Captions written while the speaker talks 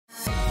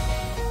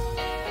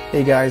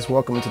Hey guys,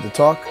 welcome to the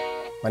Talk.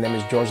 My name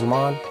is George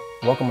LaMond.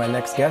 Welcome my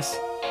next guest,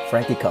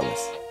 Frankie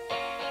Cutlass.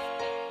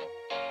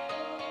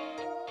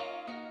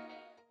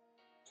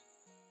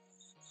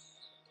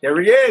 There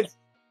he is.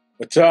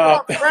 What's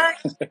up? What up,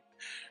 Frank?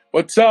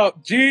 What's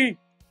up, G?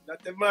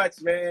 Nothing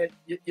much, man.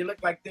 You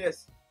look like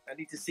this. I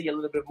need to see a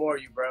little bit more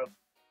of you, bro.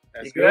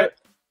 That's you good?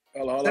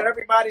 Hello. So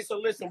everybody,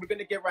 listen, we're going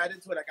to get right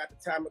into it. I got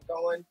the timer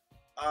going.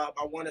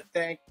 I want to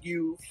thank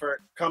you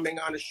for coming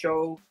on the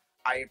show.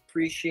 I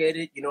appreciate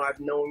it. You know,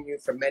 I've known you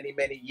for many,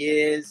 many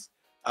years,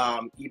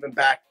 even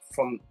back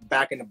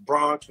in the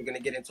Bronx. We're going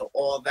to get into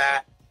all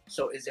that.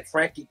 So is it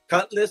Frankie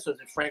Cutlass or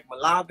is it Frank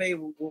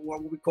Malave? What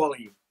are we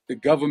calling you? The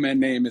government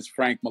name is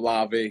Frank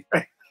Malave.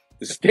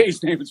 The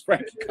stage name is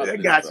Frankie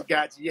Cutlass.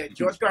 Got you. Yeah,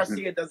 George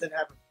Garcia doesn't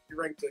have a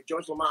ring to it.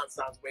 George LaMond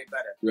sounds way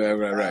better.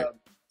 Right.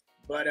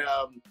 But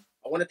I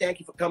want to thank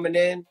you for coming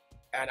in,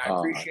 and I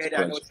appreciate it.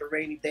 I know it's a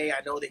rainy day.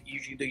 I know that you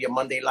usually do your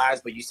Monday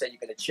lives, but you said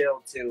you're going to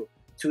chill to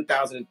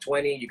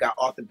 2020. You got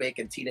Arthur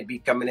Baker and Tina B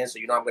coming in, so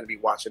you know I'm going to be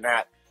watching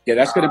that. Yeah,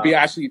 that's going to be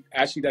actually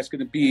that's going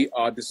to be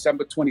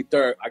December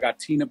 23rd. I got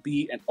Tina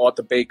B and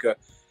Arthur Baker.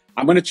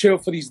 I'm going to chill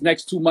for these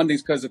next 2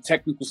 Mondays because of the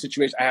technical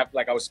situation. I have,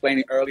 like I was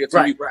explaining earlier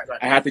to you, Right.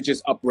 I had to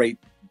just upgrade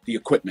the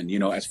equipment, you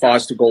know, as far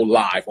as to go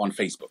live on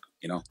Facebook,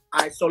 you know.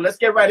 All right, so let's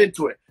get right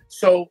into it.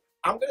 So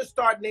I'm going to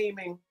start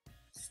naming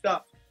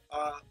stuff.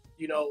 I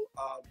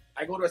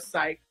go to a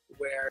site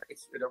where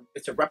it's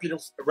a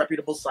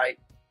reputable site,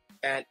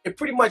 and it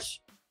pretty much,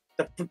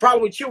 the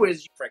problem with you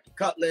is Frankie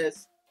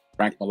Cutlass,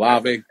 Frank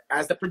Malave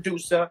as the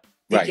producer,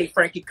 DJ Right.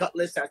 Frankie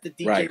Cutlass as the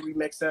DJ Right.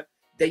 remixer.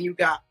 Then you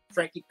got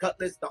Frankie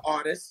Cutlass, the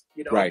artist,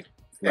 you know. Right.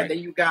 And then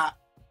you got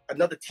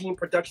another team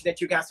production that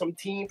you got, some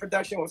team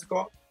production. What's it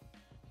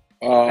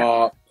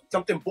called?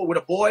 Something with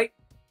a boy.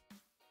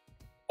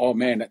 Oh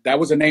man, that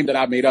was a name that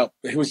I made up.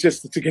 It was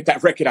just to get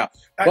that record out.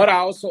 But I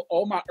also,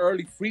 all my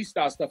early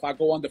freestyle stuff, I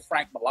go under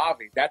Frank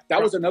Malave.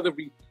 That was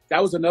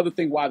another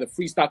thing why the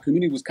freestyle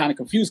community was kind of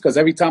confused, because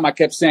every time I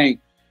kept saying,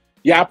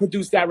 yeah, I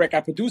produced that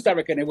record,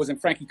 and it wasn't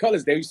Frankie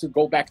Cutlass, they used to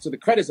go back to the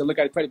credits and look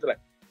at the credits. They're like,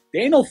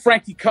 there ain't no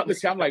Frankie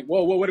Cutlass here. I'm like,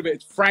 whoa, wait a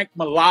minute. It's Frank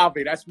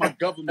Malave. That's my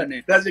government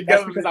name. That's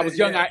because I was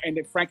young, and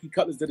then Frankie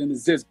Cutlass didn't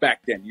exist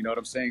back then. You know what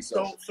I'm saying?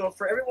 So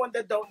for everyone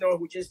that don't know,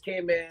 who just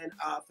came in,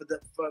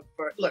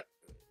 look,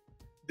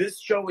 this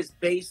show is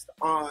based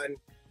on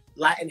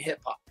Latin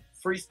hip hop,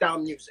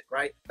 freestyle music,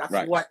 right?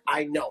 That's what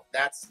I know.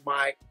 That's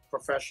my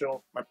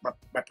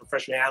my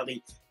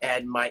professionality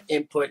and my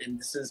input, and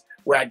this is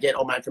where I get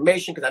all my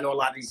information because I know a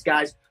lot of these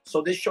guys.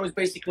 So this show is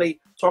basically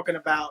talking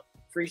about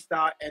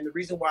freestyle, and the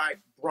reason why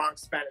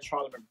Bronx, Spanish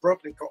Harlem, and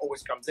Brooklyn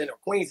always comes in, or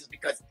Queens, is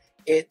because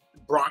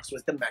Bronx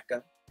was the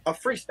mecca of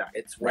freestyle.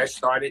 It's where it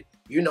started.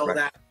 You know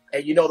that,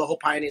 and you know the whole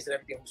pioneers and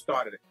everything who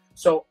started it.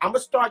 So I'm gonna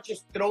start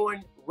just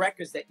throwing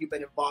records that you've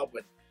been involved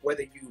with,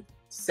 whether you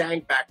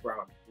sang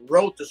background,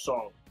 wrote the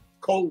song,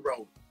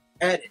 co-wrote,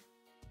 edit,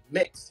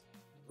 mix,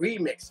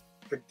 remix,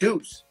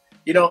 produce.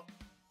 You know,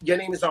 your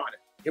name is on it.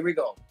 Here we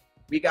go.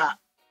 We got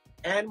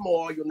And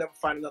More, You'll Never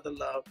Find Another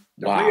Love,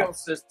 The Real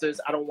Sisters,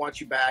 I Don't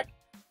Want You Back,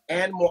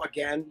 And More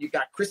again. You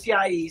got Chrissy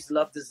I.E.'s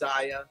Love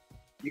Desire.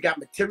 You got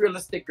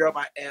Materialistic Girl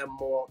by And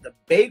More, The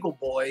Bagel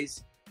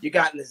Boys. You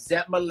got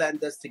Lizette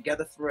Melendez,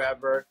 Together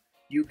Forever.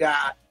 You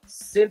got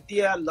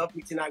Cynthia, Love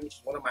Me Tonight, which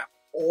is one of my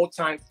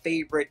all-time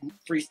favorite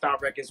freestyle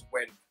records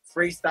when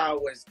freestyle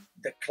was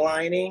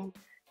declining.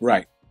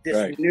 Right.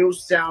 This new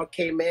sound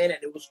came in,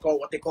 and it was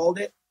called, what they called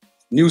it?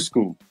 New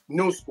School.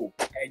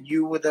 And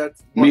you were the...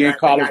 Me and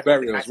Carlos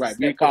Berrios, right.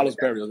 Me and Carlos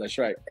Berrios, that's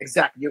right.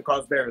 Exactly, you and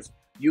Carlos Berrios.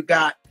 You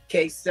got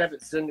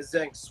K7, Zing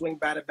Zing, Swing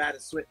Batter Batter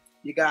Swing.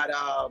 You got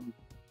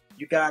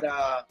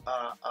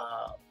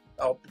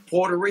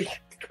Puerto Rico.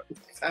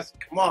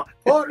 Come on,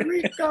 Puerto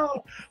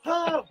Rico.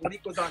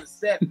 Bonico's on the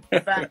set.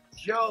 Fat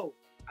Joe.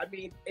 I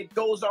mean, it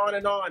goes on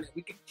and on.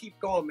 We could keep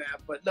going, man.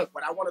 But look,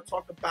 what I want to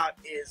talk about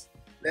is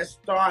let's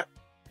start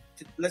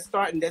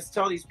and let's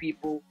tell these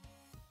people,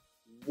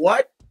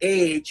 what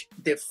age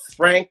did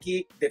Frank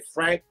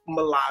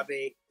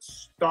Malave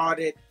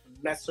started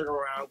messing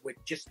around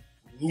with just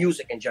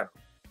music in general?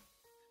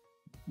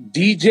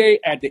 DJ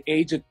at the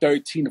age of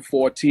 13 to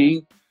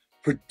 14,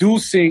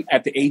 producing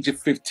at the age of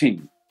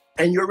 15.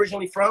 And you're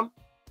originally from?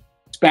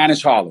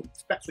 Spanish Harlem.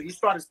 So you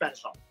started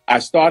Spanish Harlem. I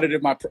started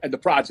in the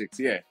projects,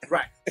 yeah.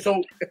 Right.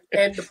 So,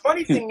 and the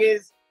funny thing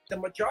is, the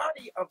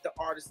majority of the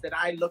artists that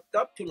I looked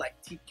up to, like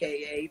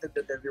TKA,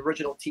 the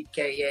original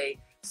TKA,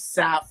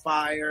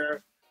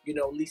 Sapphire, you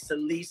know,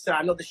 Lisa.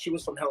 I know that she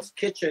was from Hell's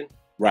Kitchen.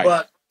 Right.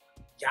 But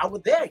y'all were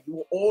there. You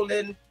were all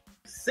in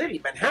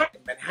city,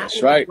 Manhattan.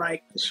 That's right.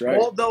 That's right.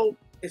 Although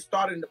it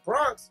started in the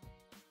Bronx,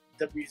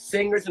 the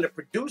singers and the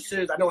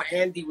producers, I know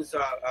Andy was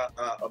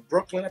a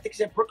Brooklyn. I think he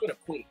said Brooklyn or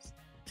Queens.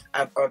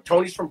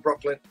 Tony's from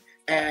Brooklyn.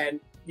 And,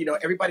 you know,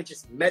 everybody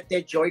just met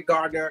there. Joey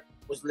Gardner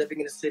was living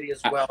in the city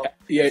as well.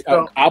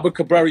 Albert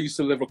Cabrera used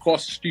to live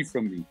across the street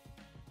from me.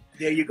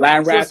 There you go.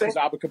 Lion Rascals,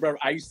 Albert Cabrera.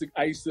 I used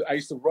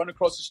to run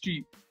across the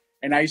street,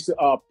 and I used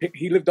to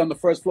he lived on the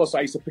first floor, so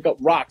I used to pick up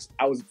rocks.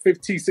 I was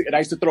 15, and I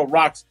used to throw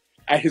rocks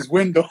at his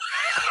window.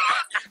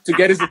 to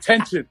get his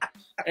attention.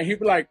 And he'd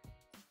be like,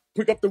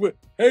 pick up the whip.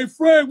 Hey,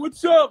 Frank,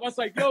 what's up? I was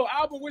like, yo,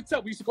 Albert, what's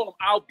up? We used to call him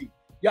Albie.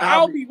 Yo,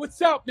 Albie,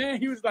 what's up, man?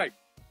 He was like,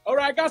 all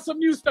right, I got some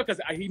new stuff.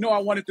 Because he know I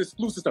wanted the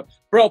exclusive stuff.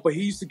 Bro, but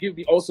he used to give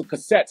me also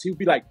cassettes. He would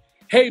be like,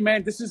 hey,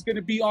 man, this is going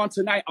to be on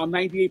tonight on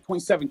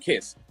 98.7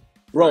 KISS.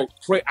 Bro,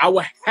 I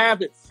would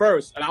have it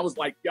first. And I was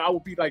like, I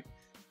would be like,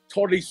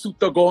 totally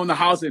souped up, go in the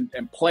house and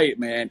play it,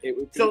 man.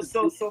 So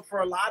for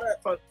a lot of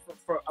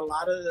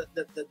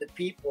the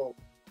people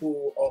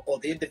who or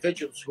the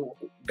individuals who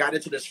got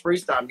into this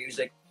freestyle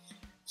music,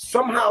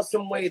 somehow,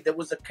 some way, there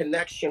was a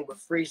connection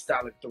with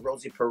freestyle, like the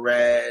Rosie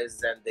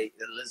Perez and the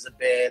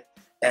Elizabeth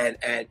and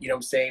you know what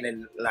I'm saying,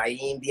 and La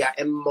India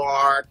and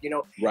Mark, you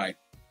know. Right.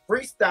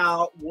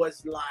 Freestyle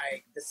was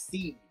like the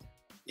seed,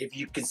 if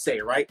you can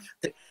say, right?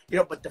 You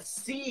know, but the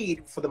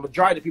seed for the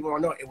majority of people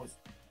don't know, it was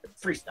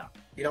freestyle.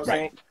 You know what I'm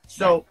saying?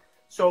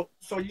 So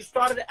you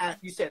started at,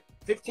 you said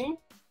 15?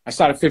 I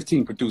started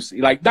 15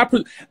 producing, like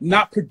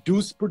not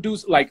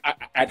produce. Like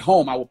at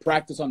home, I would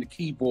practice on the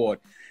keyboard.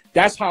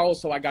 That's how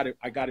also I got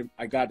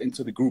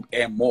into the group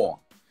and more.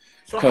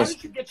 So how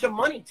did you get your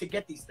money to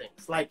get these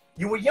things? Like,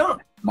 you were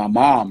young. My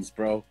mom's,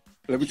 bro.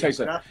 Let me tell you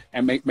something,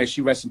 and may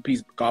she rest in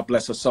peace. God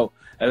bless her soul.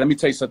 And let me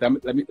tell you something.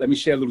 Let me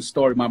share a little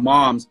story. My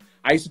mom's.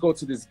 I used to go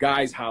to this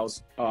guy's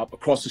house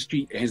across the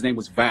street. And his name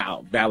was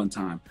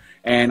Valentine,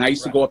 and I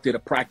used to go up there to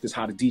practice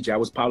how to DJ. I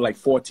was probably like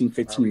 14,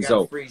 15 years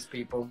old. Freeze,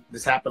 people.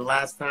 This happened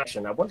last time.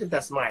 I wonder if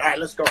that's mine. All right,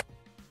 let's go.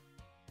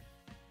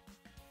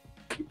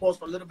 You pause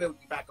for a little bit. We'll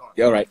be back on.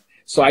 Yeah, all right.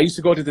 So I used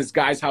to go to this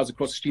guy's house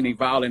across the street named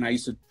Val, and I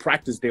used to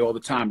practice there all the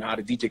time how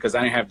to DJ because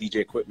I didn't have DJ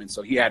equipment.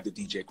 So he had the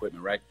DJ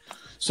equipment, right?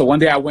 So one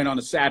day I went on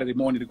a Saturday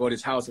morning to go to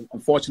his house, and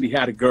unfortunately he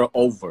had a girl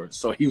over.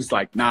 So he was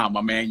like, nah,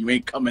 my man, you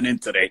ain't coming in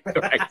today.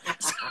 Right?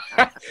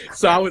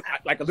 So I was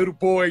like a little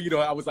boy, you know,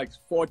 I was like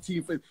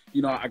 14,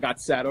 you know, I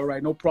got sad. All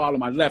right, no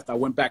problem. I left. I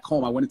went back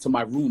home. I went into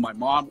my room. My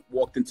mom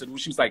walked into the room.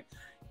 She was like,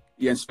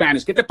 yeah, in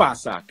Spanish, ¿qué te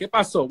pasa? ¿Qué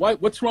pasó?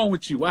 What's wrong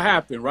with you? What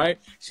happened, right?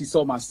 She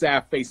saw my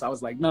sad face. I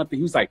was like, nothing.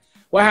 He was like,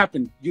 what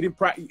happened? You didn't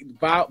practice,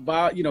 Val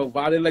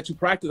didn't let you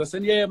practice. I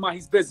said, yeah, ma,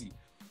 he's busy.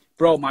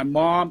 Bro, my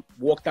mom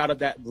walked out of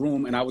that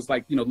room, and I was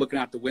like, you know, looking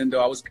out the window.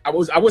 I was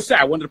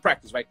sad. I wanted to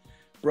practice, right?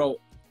 Bro,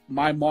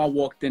 my mom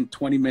walked in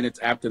 20 minutes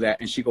after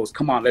that, and she goes,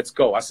 come on, let's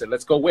go. I said,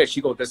 let's go where?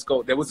 She goes, let's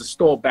go. There was a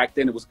store back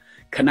then. It was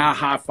Canal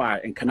Hi-Fi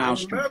and Canal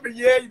Street.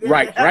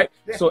 Right.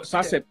 So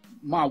I said,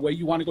 Mom, where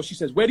you want to go? She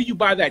says, where do you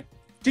buy that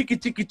chicky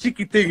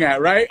thing at,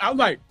 right? I'm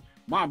like,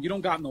 Mom, you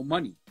don't got no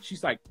money.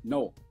 She's like,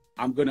 no,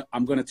 I'm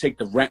gonna take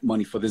the rent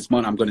money for this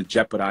month. I'm gonna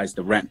jeopardize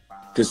the rent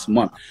this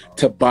month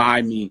to buy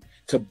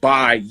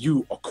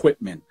you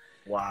equipment.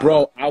 Wow.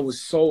 Bro, I was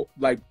so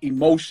like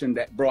emotion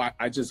that, bro,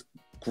 I just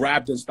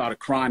grabbed her and started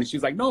crying. And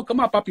she's like, no, come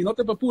on, papi, no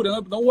te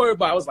preocupes, don't worry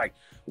about it. I was like,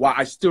 wow,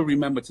 I still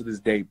remember to this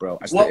day, bro.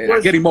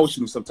 I get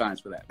emotional sometimes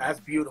for that. That's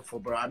beautiful,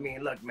 bro. I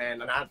mean, look, man,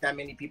 not that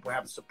many people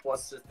have a support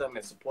system,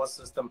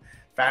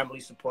 family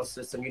support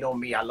system. You know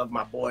me, I love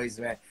my boys,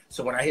 man.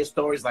 So when I hear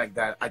stories like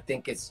that, I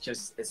think it's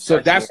so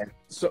that's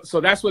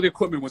where the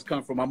equipment was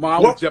coming from. My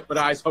mom would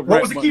jeopardize her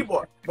rent money.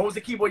 Keyboard? What was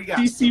the keyboard you got?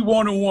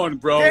 CC101,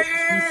 bro.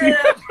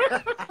 Yeah.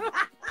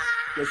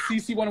 The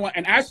CC101,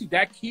 and actually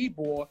that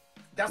keyboard.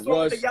 That's the one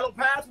with the yellow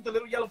pads, with the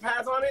little yellow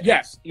pads on it?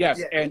 Yes. Yeah.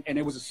 And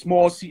it was a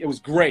small seat. It was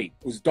gray.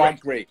 It was dark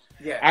gray.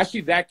 Yeah.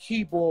 Actually, that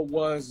keyboard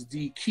was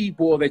the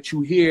keyboard that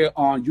you hear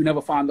on You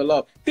Never Find the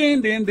Love.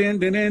 Din, din, din,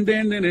 din, din,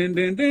 din, din, din,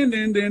 din, din,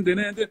 din, din,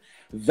 din, din.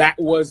 That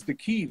was the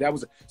key.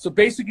 So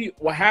basically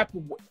what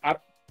happened,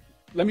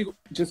 let me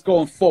just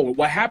going forward.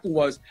 What happened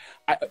was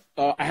I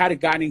had a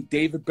guy named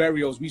David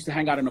Berrios. We used to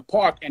hang out in the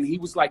park, and he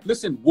was like,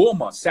 listen,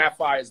 Wilma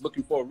Sapphire is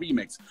looking for a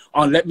remix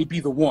on Let Me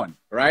Be the One,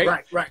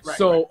 right? Right.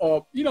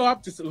 So, you know,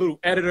 I'm just a little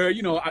editor.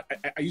 You know,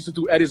 I used to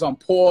do edits on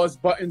pause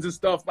buttons and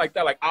stuff like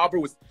that. Like Albert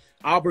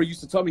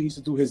used to tell me he used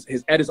to do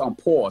his edits on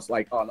pause,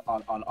 like on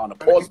a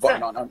pause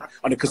button on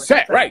the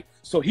cassette, right?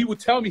 So he would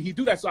tell me he'd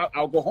do that, so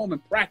I'll go home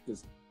and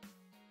practice.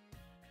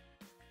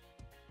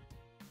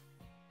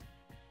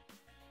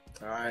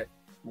 All right.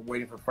 We're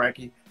waiting for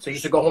Frankie. So you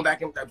should go home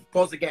back and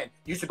pause again.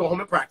 You should go home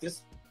and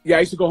practice. Yeah, I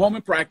used to go home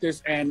and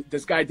practice, and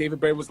this guy,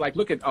 David Berry, was like,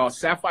 look at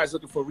Sapphire's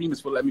looking for a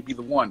remix for Let Me Be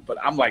the One. But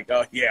I'm like,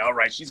 yeah, all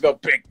right, she's going to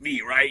pick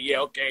me, right?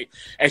 Yeah, okay.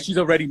 And she's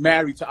already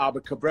married to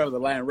Albert Cabrera, the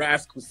Lion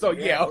Rascal. So,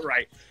 yeah, all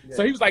right. Yeah.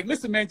 So he was like,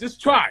 listen, man,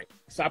 just try.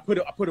 So I put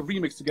a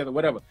remix together,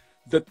 whatever.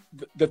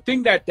 The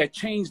thing that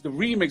changed the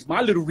remix,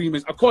 my little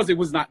remix, of course it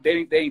was not,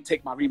 they didn't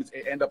take my remix,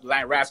 it ended up,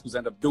 Lion Rascals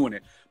ended up doing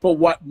it. But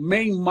what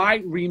made my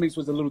remix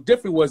was a little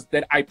different was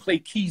that I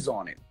played keys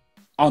on it,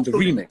 on the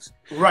remix.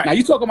 Right. Now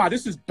you talking about,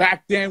 this is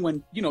back then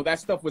when, you know, that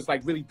stuff was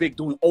like really big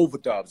doing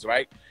overdubs,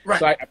 right? Right.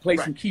 So I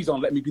played some keys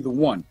on Let Me Be the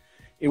One.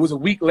 It was a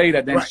week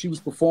later, then she was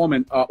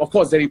performing. Of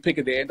course, they didn't pick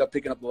it. They ended up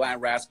picking up the Lion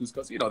Rascals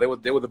because, you know, they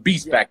were the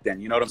beast back then.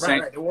 You know what I'm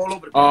saying? Right. They were all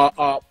over the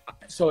place.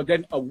 So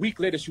then a week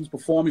later, she was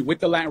performing with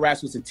the Lion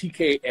Rascals and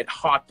TK at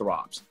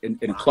Heartthrobs, in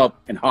a club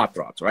in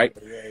Heartthrobs, right?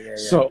 Yeah.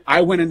 So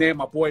I went in there.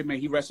 My boy, man,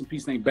 he rest in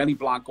peace, named Benny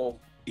Blanco.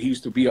 He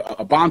used to be a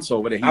bonzo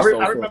over there. I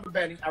remember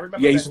Benny.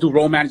 Yeah, he used to do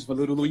romance for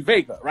Little Louis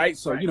Vega, right?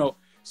 So, you know,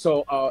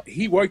 So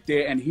he worked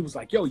there, and he was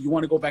like, yo, you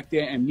want to go back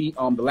there and meet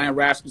the Land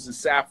Rascals and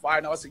Sapphire?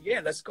 And I said, yeah,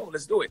 let's go,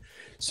 let's do it.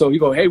 So he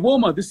go, hey,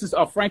 Wilma, this is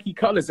Frankie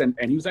Cutlass. And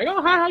he was like,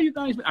 oh, hi, how you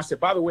guys? I said,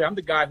 by the way, I'm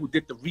the guy who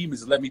did the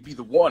remix, Let Me Be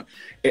the One,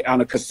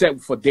 on a cassette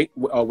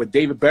with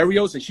David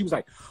Berrios. And she was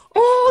like,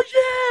 oh,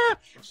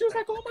 yeah. She was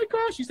like, oh, my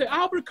gosh. She said,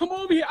 Albert, come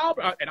over here,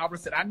 Albert. And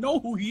Albert said, I know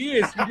who he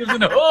is. He lives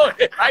in the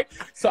hood, right?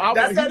 So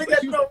Albert, that's how they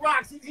get throw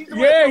rocks. He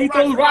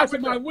throws rocks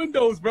in my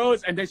windows, bro.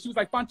 And then she was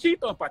like,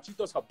 Panchito. And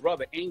Panchito's her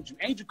brother, Angel.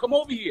 Angel, come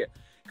over here.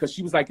 Because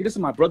she was like,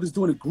 listen, my brother's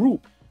doing a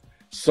group.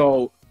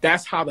 So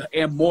that's how the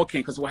and more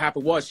came. Because what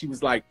happened was, she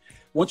was like,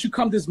 once you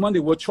come this Monday,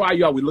 we'll try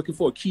you out. We're looking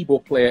for a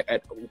keyboard player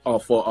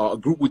for a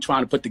group we're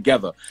trying to put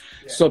together.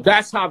 Yeah. So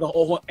that's how the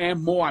whole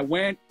and more. I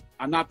went.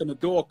 I knocked on the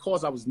door. Of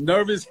course, I was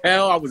nervous.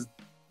 Hell, I was,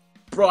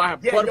 bro. I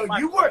have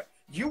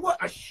you were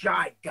a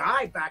shy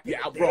guy back in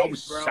the day, bro. I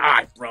was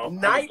shy, bro.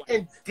 Night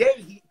and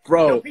day,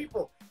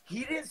 people.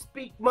 He didn't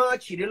speak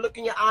much. He didn't look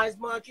in your eyes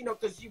much,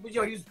 because he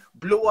was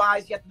blue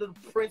eyes. He had the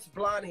little Prince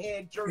blonde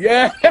hair, jersey.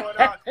 Yeah.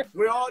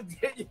 We're all,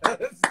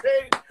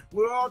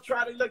 we're all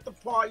trying to look the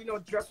part,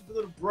 dressed with the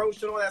little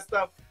brooch and all that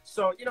stuff.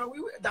 So,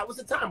 that was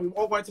the time. We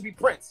all wanted to be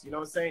Prince. You know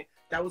what I'm saying?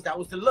 That was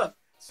the look.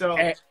 So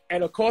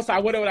and of course I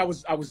went over.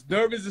 I was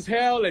nervous as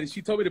hell, and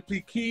she told me to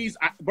play keys.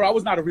 I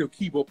was not a real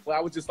keyboard player.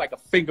 I was just like a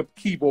finger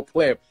keyboard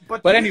player.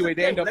 But anyway,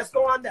 they end up. Let's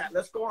go on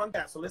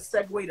that. So let's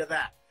segue to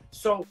that.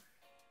 So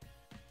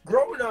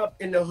growing up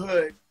in the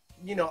hood,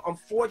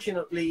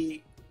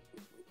 unfortunately,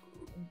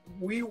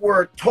 we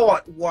were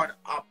taught what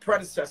our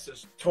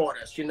predecessors taught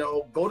us.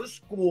 Go to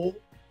school,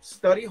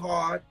 study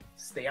hard,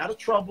 stay out of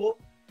trouble.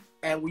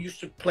 And we used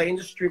to play in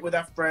the street with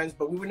our friends,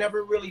 but we were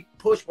never really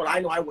pushed. Well,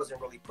 I know I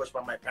wasn't really pushed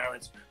by my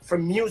parents for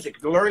music,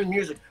 to learn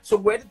music. So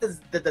where did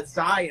the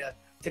desire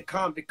to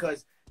come?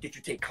 Because did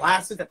you take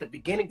classes at the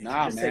beginning? Did you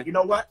just say, you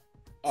know what,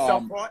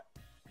 self-taught?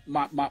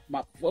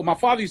 My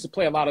father used to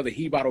play a lot of the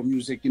Hibaro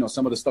music,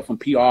 some of the stuff from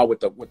PR with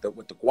the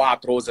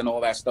cuatros and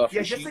all that stuff.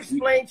 Yeah, just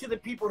explain to the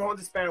people who don't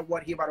understand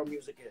what Hibaro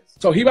music is.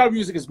 So Hibaro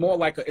music is more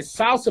like it's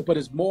salsa, but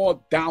it's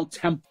more down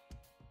tempo.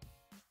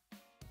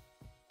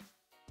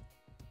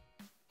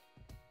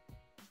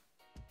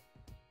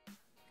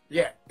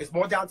 Yeah, it's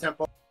more down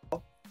tempo.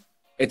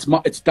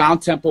 It's down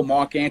tempo.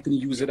 Mark Anthony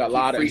uses it a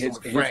lot in his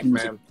Frank,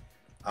 music.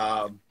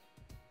 Man.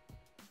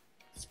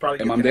 It's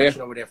probably your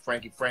connection over there,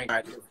 Frankie. Frank.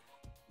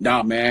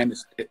 Nah, man,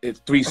 it's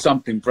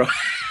 3-something, bro.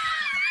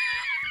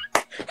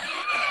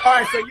 All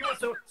right,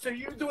 so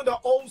you're doing the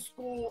old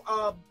school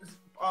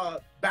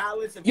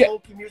ballads and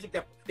folky music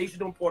that they used to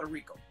do in Puerto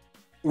Rico.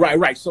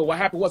 Right. So what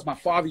happened was my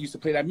father used to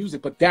play that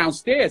music, but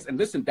downstairs on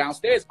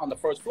the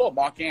first floor,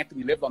 Mark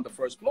Anthony lived on the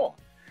first floor.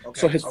 Okay,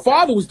 so his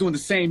father was doing the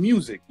same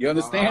music. You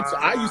understand?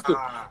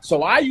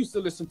 So I used to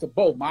listen to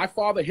both my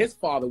father, his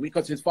father,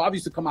 because his father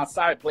used to come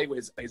outside and play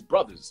with his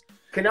brothers.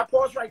 Can I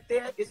pause right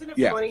there? Isn't it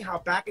funny how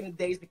back in the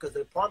days, because the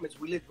apartments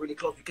we lived really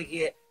close, we could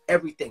hear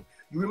everything.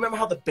 You remember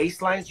how the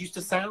bass lines used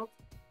to sound?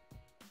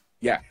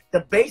 Yeah. The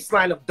bass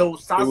line of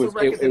those salsa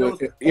records and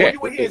those, all you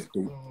would hear is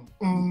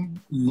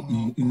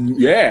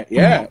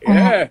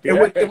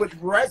It would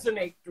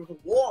resonate through the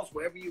walls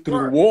wherever you were.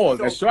 Through the walls,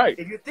 so that's right.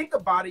 If you think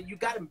about it, you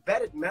got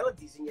embedded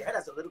melodies in your head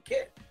as a little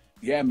kid.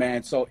 Yeah,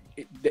 man. So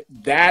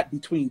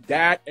between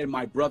that and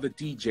my brother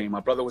DJ, my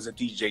brother was a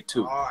DJ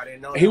too. Oh, I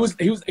didn't know. He used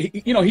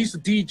to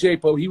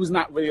DJ, but he was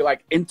not really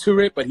like into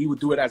it, but he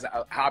would do it as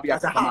a hobby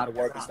after come out of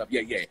work and stuff.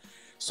 Yeah.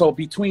 So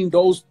between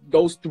those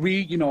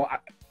three,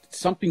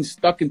 something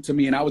stuck into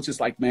me, and I was just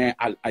like, man,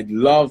 I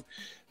love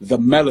the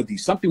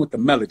melodies, something with the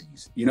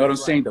melodies. You know what I'm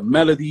saying? The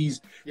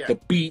melodies, the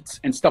beats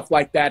and stuff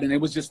like that. And it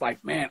was just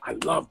like, man, I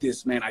love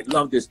this, man. I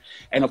love this.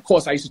 And of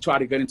course, I used to try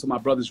to get into my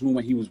brother's room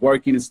when he was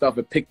working and stuff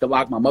and pick the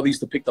lock. My mother used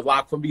to pick the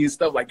lock for me and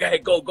stuff like, hey,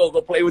 go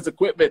play with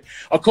equipment.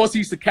 Of course, he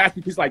used to catch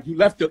me. He's like, you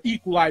left the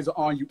equalizer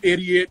on, you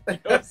idiot. You know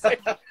what I'm saying?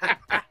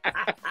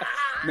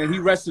 Man, he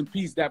rests in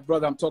peace. That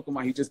brother I'm talking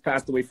about, he just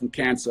passed away from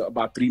cancer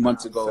about 3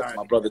 months ago.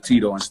 My brother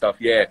Tito and stuff.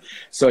 Yeah.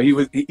 So he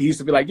used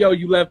to be like, yo,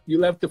 you left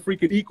the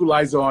freaking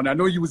equalizer on. I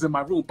know you was in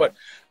my room, but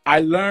I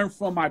learned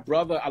from my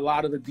brother a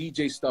lot of the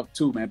DJ stuff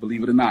too, man.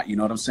 Believe it or not, you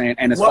know what I'm saying.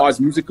 And as far as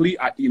musically,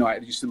 I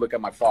used to look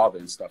at my father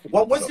and stuff.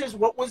 What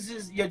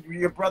was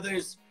your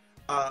brother's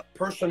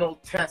personal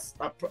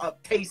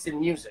taste in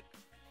music?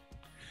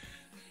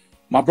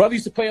 My brother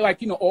used to play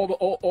like,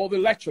 all the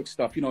electric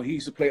stuff. He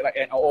used to play like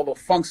all the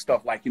funk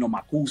stuff, like,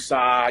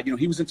 Makusa.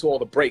 He was into all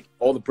the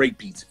break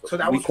beats. So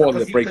that was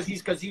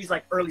because he's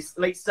like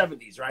late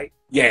 70s, right?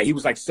 Yeah, he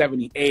was like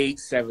 78,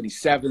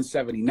 77,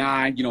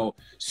 79,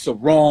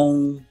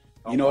 Sarone.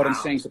 You know what I'm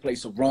saying? He used to play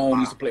Sarone.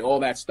 He used to play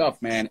all that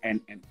stuff, man. And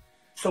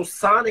so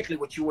sonically,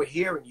 what you were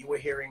hearing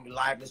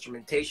live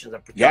instrumentations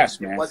of production. Yes,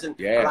 man. It wasn't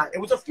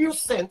it was a few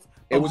synths,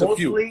 but it was a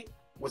few.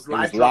 Was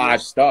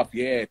live stuff,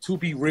 yeah. To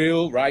be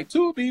real, right?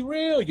 To be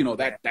real,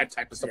 that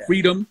type of stuff.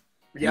 Freedom,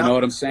 you know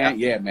what I'm saying?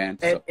 Yeah, man.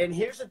 And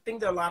here's the thing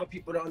that a lot of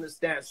people don't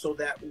understand. So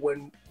that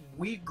when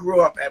we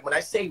grew up, and when I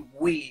say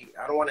we,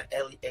 I don't want to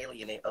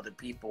alienate other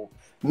people.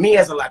 Me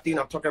as a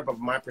Latino, I'm talking about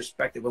my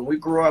perspective. When we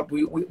grew up,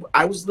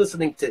 I was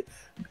listening to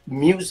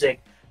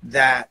music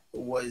that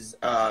was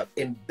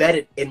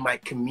embedded in my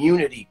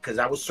community, because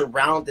I was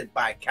surrounded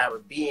by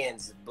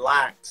Caribbeans,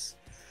 blacks,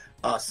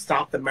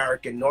 South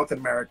American, North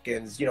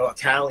Americans, you know,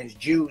 Italians,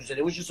 Jews, and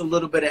it was just a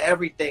little bit of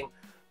everything.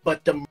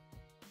 But the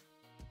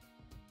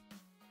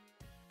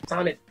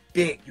sounded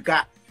big. You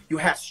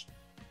have.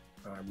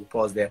 Let me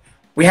pause there.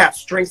 We have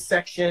string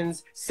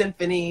sections,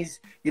 symphonies,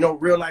 you know,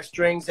 real life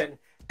strings, and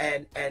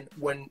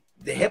when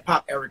the hip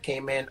hop era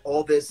came in,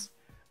 all this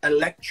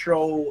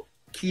electro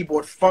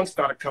keyboard funk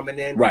started coming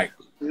in. Right.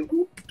 We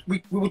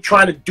were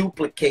trying to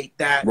duplicate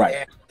that,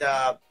 right.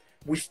 And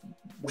we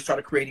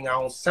started creating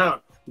our own sound.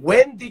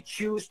 When did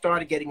you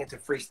start getting into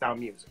freestyle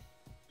music?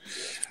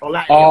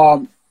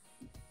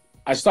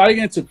 I started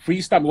getting into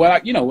freestyle.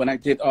 Well, you know, when I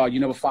did You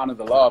Never Found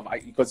the Love,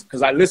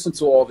 because I listened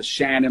to all the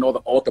Shannon, all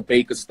the Arthur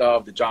Baker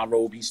stuff, the John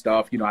Roby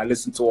stuff. You know, I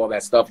listened to all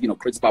that stuff. You know,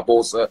 Chris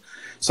Barbosa.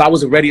 So I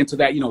was already into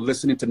that. You know,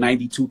 listening to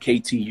 92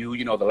 KTU.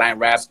 You know, the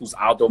Land Rascals,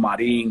 Aldo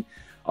Marin,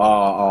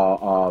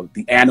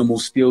 the Animal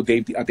Steel,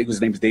 Dave. I think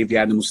his name is Dave the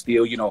Animal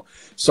Steel. You know,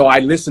 so I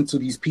listened to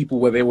these people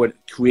where they were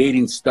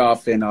creating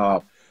stuff and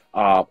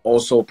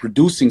also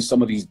producing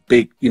some of these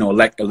big, you know,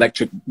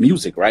 electric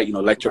music, right? You know,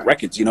 electric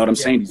records, you know what I'm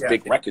saying? These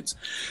big records.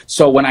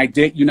 So when I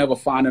did You Never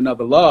Find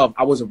Another Love,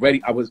 I was,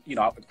 you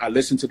know, I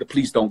listened to the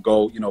Please Don't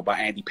Go, you know, by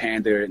Andy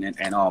Pander and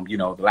you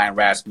know, the Land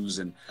Rascals.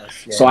 And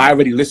so I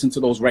already listened to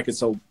those records.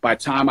 So by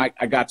the time I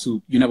got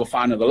to You Never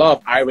Find Another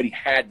Love, I already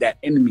had that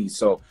in me.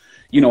 So,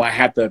 you know, I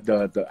had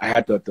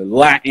the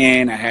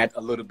Latin, I had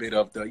a little bit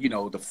of the, you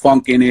know, the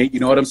funk in it, you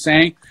know what I'm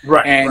saying?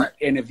 Right.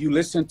 And if you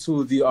listen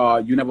to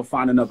the You Never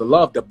Find Another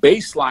Love, the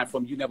bass line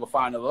from You Never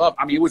Find Another Love,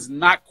 I mean, it was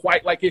not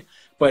quite like it,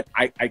 but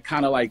I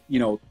kind of like, you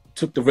know,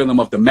 took the rhythm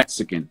of the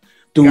Mexican.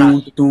 You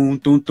know what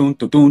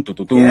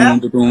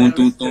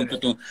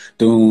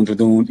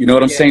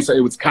I'm saying? So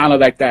it was kind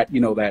of like that,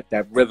 you know,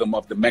 that rhythm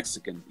of the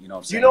Mexican, you know what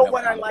I'm saying? You know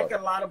what I like a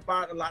lot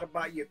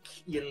about your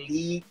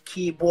lead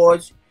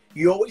keyboards?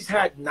 You always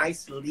had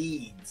nice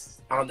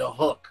leads on the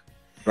hook.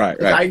 Right.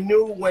 I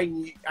knew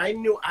I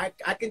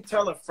can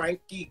tell a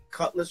Frankie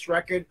Cutlass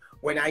record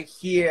when I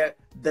hear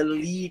the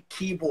lead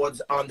keyboards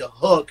on the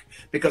hook,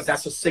 because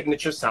that's a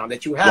signature sound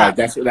that you have. Right,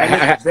 that's I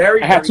had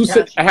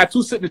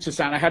two signature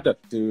sound. I had the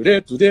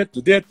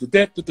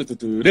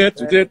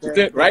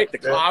right, the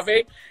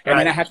clave, and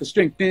then I had the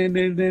string,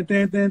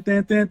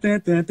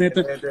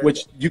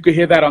 which you could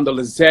hear that on the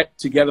Lizette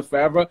Together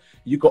Forever.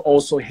 You could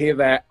also hear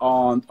that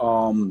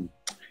on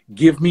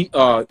Give Me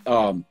what's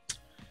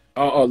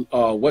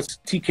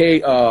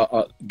TK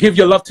Give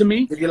Your Love to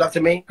Me. Give Your Love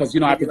to Me, because you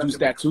know I produced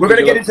that too. We're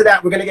gonna get into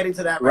that. We're gonna get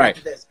into that right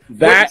after this.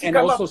 That and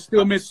also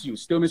Still Miss You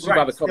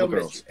by the Cover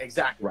Girls.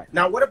 Exactly. Right.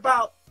 Now what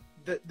about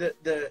the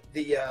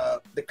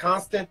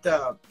constant those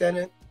are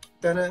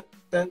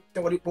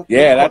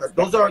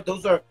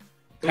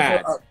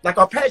like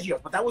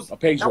arpeggios, but that was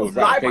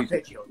live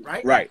arpeggios,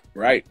 right?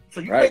 Right.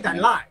 So you played that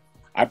live.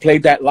 I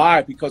played that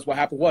live because what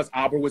happened was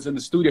Albert was in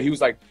the studio. He was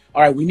like,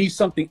 all right, we need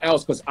something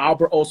else, because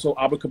Albert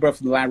Cabrera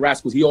from the Land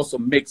Rascals, he also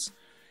mixed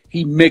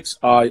You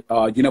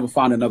Never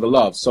Found Another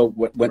Love. So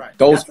when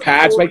those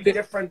pads right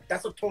there,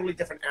 that's a totally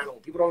different animal.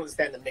 People don't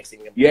understand the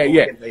mixing.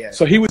 Yeah.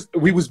 So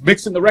we was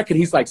mixing the record.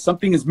 He's like,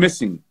 something is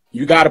missing.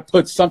 You got to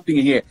put something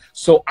in here.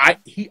 So I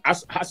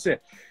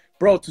said,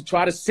 bro, to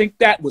try to sync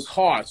that was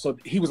hard. So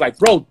he was like,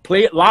 bro,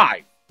 play it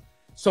live.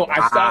 So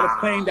I started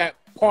playing that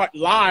part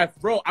live,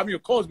 bro. I mean,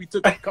 of course, we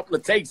took a couple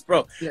of takes,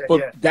 bro,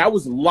 but that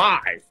was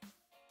live.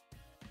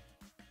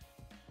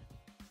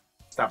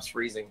 Stops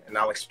freezing, and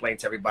I'll explain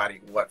to everybody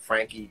what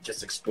Frankie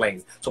just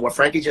explained. So what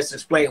Frankie just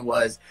explained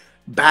was,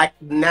 back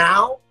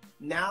now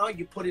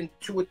you put in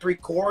 2 or 3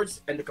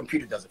 chords, and the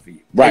computer does it for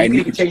you. Right, and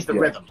you can change the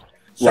rhythm.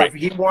 So if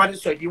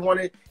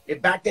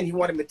back then he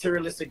wanted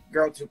Materialistic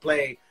Girl to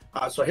play,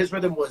 so his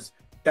rhythm was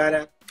da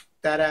da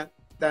da da.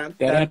 Right?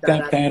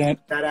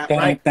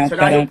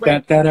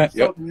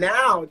 So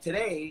now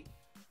today,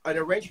 an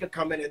arranger can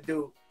come in and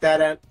do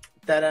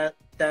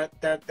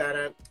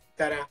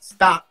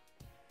stop.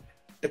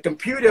 The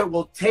computer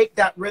will take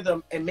that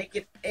rhythm and make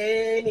it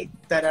any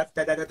right.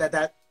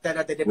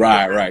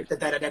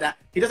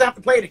 He doesn't have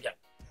to play it again.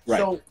 Right.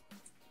 So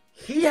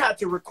he had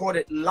to record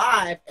it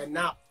live and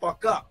not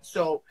fuck up.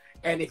 So,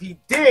 and if he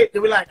did, they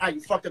were like,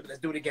 you fucked up, let's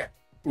do it again.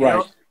 You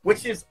know?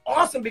 Which is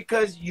awesome,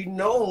 because you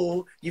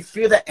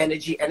feel that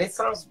energy and it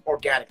sounds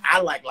organic.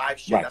 I like live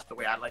shit. That's the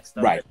way I like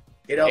stuff. Right.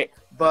 You know,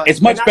 but it's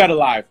much better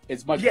live.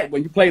 It's much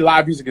when you play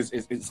live music.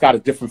 It's got a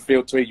different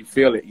feel to it. You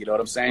feel it. You know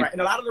what I'm saying? Right.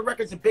 And a lot of the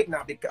records are big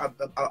now. Because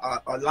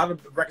a lot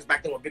of the records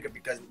back then were bigger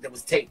because there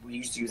was tape. We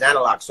used to use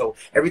analog, so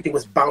everything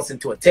was bounced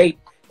into a tape,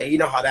 and you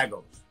know how that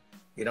goes.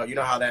 You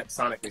know how that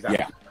sonically.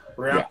 Yeah.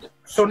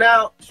 So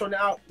now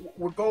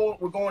we're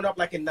going up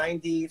like in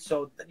 90.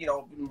 So you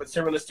know,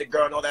 Materialistic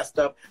Girl and all that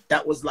stuff.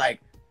 That was like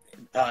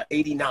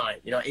 89.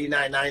 You know,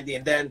 89, 90,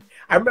 and then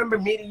I remember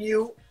meeting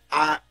you.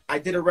 I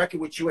did a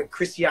record with you and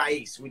Chrissy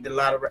Ice. We did a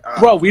lot of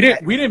bro. We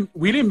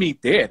didn't meet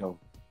there though.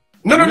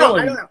 No. I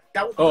know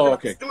that was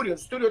studio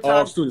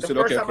time. Studio. The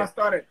first time I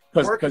started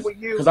working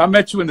with you, because I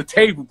met you in the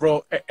table,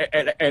 bro.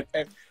 And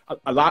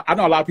a lot. I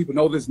know a lot of people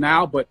know this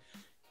now, but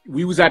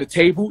we was at a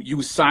table. You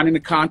was signing the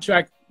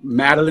contract.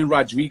 Madeline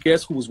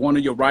Rodriguez, who was one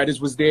of your writers,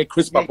 was there.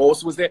 Chris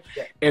Barbosa was there.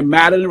 Yeah. And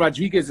Madeline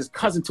Rodriguez is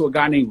cousin to a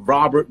guy named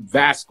Robert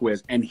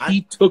Vasquez. And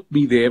he took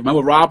me there.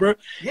 Remember Robert?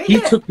 Yeah, he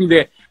took me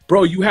there.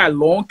 Bro, you had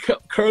long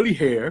curly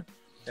hair.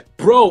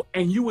 Bro,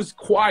 and you was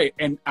quiet.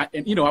 And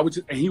you know,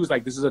 and he was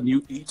like,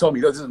 he told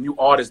me, this is a new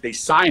artist they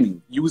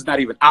signing. You was not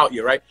even out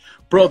yet, right?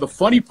 Bro, the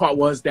funny part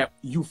was that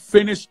you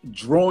finished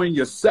drawing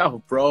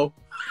yourself, bro.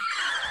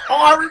 Oh,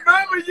 I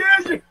remember, yeah,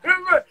 you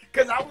remember?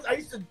 Because I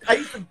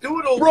used to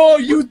doodle. Bro,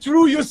 you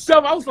drew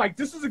yourself. I was like,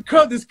 this is a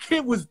curl. This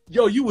kid was,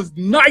 you was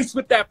nice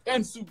with that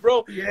pencil,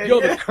 bro. Yeah,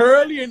 the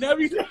curly and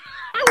everything.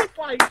 I was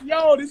like,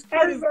 yo, this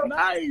kid is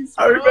nice,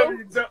 bro.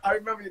 I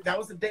remember that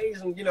was the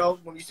days when, when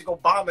we used to go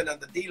bombing on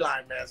the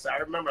D-line, man. So I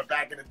remember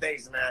back in the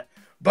days, man.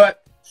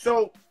 But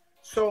so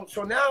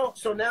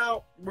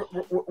now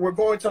we're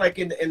going to like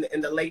in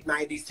the late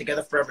 90s.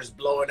 Together Forever is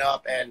blowing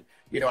up, and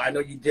I know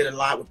you did a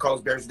lot with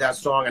Carlos Berry's that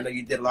song. I know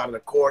you did a lot of the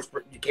chords.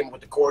 You came up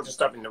with the chords and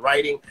stuff in the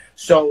writing.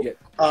 So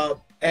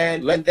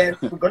and then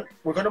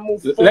we're gonna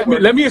move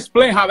forward. Let me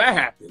explain how that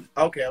happened.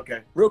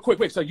 Okay. Real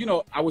quick. So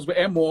I was with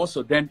M. Moore,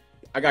 so then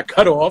I got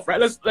cut off, right?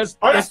 That's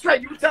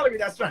right. You were telling me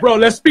that's right. Bro,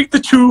 let's speak the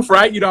truth,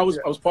 right? I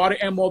was part of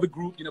M. Moore, the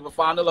group. You never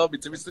found the love,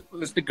 it's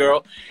the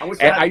girl.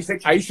 I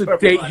used to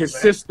date his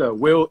sister,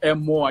 Will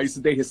M. Moore. I used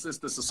to date his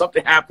sister. So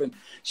something happened.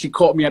 She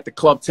caught me at the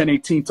club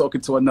 1018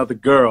 talking to another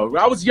girl.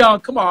 I was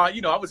young. Come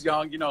on, I was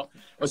young. I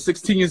was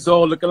 16 years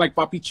old, looking like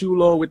Papi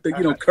Chulo with the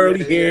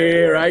curly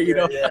hair, right?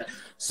 Yeah.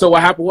 So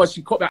what happened was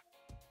she caught me.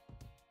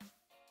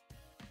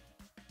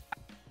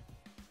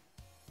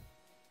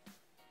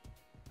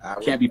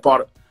 Can't be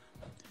part of.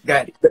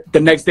 The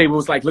next day, it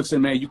was like,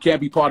 listen, man, you can't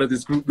be part of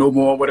this group no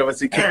more, whatever. I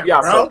said, kick me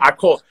out. So I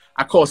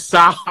called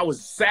Sal. I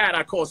was sad.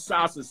 I called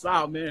Sal. I said,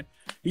 Sal, man.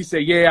 He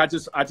said, yeah,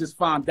 I just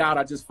found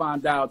out.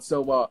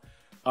 So,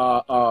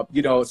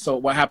 so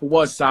what happened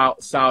was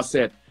Sal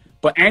said,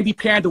 but Andy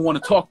Panda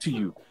want to talk to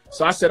you.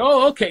 So I said,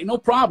 oh, okay, no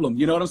problem.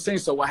 You know what I'm saying?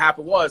 So what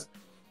happened was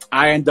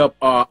I ended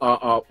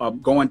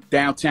up going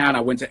downtown.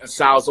 I went to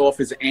Sal's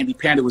office. Andy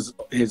Panda was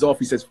in his office.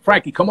 He says,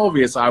 Frankie, come over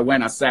here. So I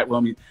went. I sat with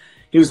him.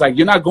 He was like,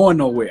 you're not going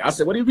nowhere. I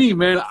said, what do you mean,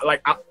 man?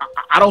 Like,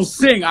 I don't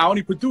sing. I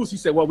only produce. He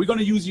said, well, we're going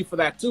to use you for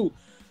that, too.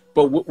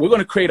 But we're going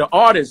to create an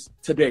artist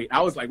today.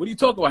 I was like, what are you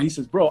talking about? He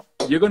says, bro,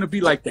 you're going to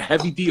be like the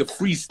Heavy D of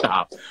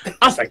freestyle.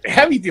 I was like, the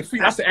Heavy D of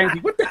freestyle? I said,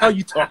 Andy, what the hell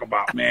you talking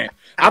about, man?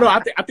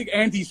 I think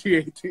Andy's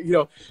here,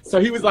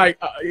 So he was like,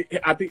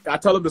 I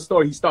tell him the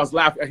story. He starts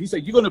laughing. He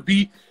said, you're going to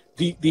be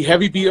the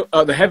Heavy D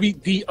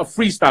of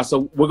freestyle.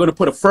 So we're going to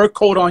put a fur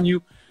coat on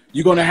you.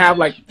 You're going to have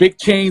like big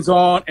chains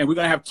on, and we're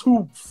going to have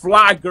two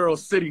fly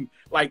girls sitting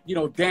like,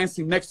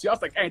 dancing next to you. I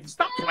was like, Andy,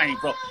 stop playing,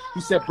 bro.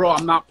 He said, bro,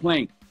 I'm not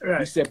playing.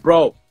 Right. He said,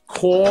 bro,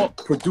 call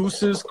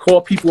producers,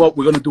 call people up.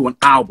 We're going to do an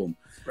album.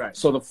 Right.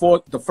 So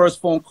the first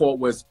phone call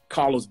was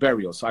Carlos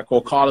Berrio. So I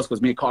called Carlos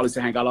because me and Carlos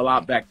hang out a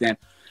lot back then.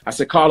 I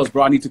said, Carlos,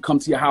 bro, I need to come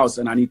to your house,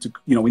 and I need to,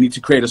 we need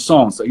to create a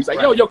song. So he's like,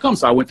 yo, come.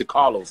 So I went to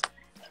Carlos.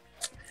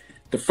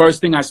 The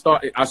first thing I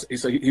started,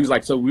 so he was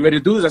like, so we ready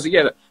to do this? I said,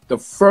 yeah. The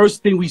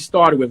first thing we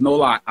started with, no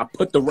lie, I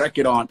put the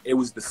record on. It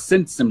was the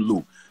Simpson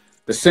loop.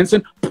 The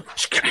Simpson.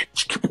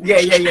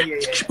 Yeah.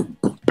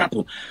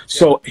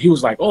 So he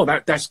was like, oh,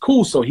 that's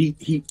cool. So he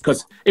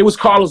because it was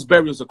Carlos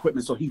Berrio's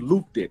equipment, so he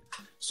looped it.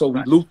 So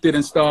we looped it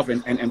and stuff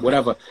and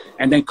whatever.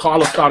 And then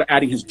Carlos started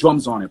adding his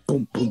drums on it.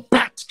 Boom, boom,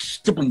 back,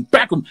 boom,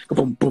 back, boom,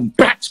 boom,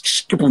 back,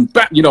 boom,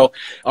 back.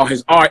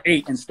 His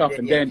R8 and stuff.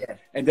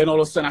 And then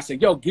all of a sudden I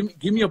said, yo, give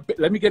me a.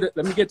 Let me get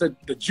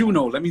the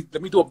Juno. Let me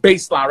do a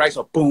bass line, right?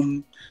 So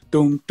boom,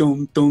 doom,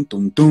 doom, doom,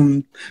 doom,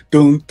 doom,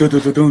 doom, doom,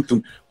 doom, doom,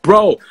 doom.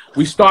 Bro,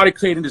 we started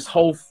creating this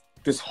whole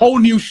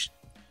new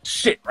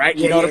shit, right?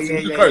 You know what I'm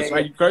saying? You curse,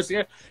 right? You curse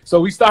here. So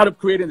we started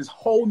creating this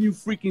whole new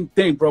freaking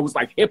thing, bro. It was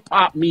like hip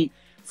hop meet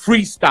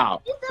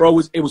freestyle, bro.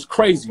 It was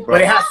crazy, bro.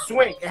 But it had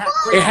swing.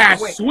 It had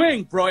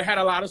swing, bro. It had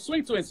a lot of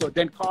swing to it. So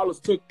then Carlos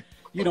took,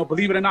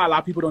 believe it or not, a lot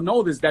of people don't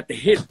know this, that the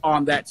hit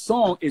on that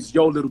song is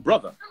Yo Little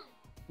Brother.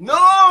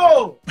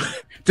 No!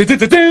 Dun, dun,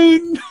 dun,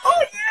 dun.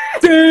 Oh, yeah!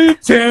 Dun,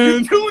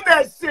 dun. You tuned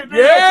that shit, man.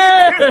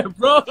 Yeah,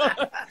 bro.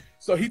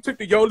 So he took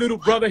the Yo Little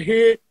Brother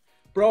hit,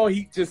 bro.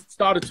 He just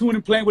started tuning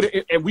and playing with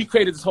it, and we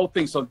created this whole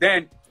thing. So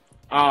then,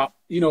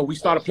 we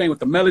started playing with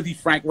the melody.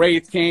 Frank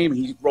Reyes came, and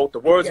he wrote the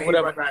words or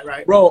whatever.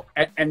 Right. Bro,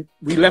 and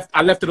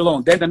I left it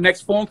alone. Then the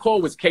next phone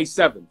call was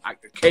K7,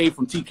 like the K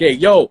from TK.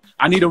 Yo,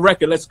 I need a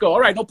record. Let's go. All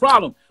right, no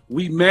problem.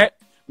 We met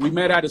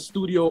at a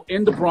studio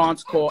in the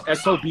Bronx called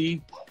SOB.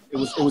 It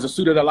was a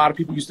studio that a lot of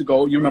people used to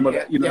go. You remember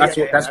that?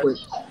 That's where.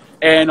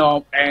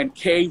 And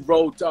K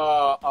wrote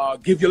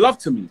 "Give Your Love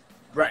to Me."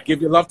 Right.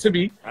 Give Your Love to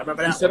Me. I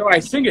remember that. He said, all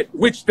right, sing it,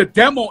 which the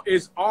demo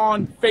is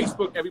on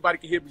Facebook. Everybody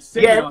can hear me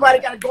sing. Yeah, everybody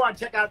got to go and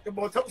check out the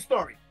more. Tell the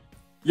story.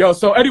 Yo,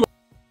 so anyway.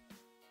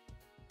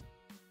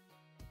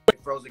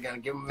 Froze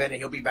again. Give him a minute.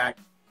 He'll be back.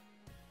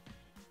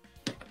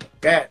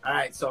 Good. All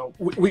right. So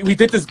we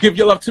did this "Give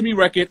Your Love to Me"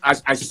 record.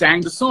 I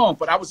sang the song,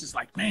 but I was just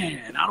like,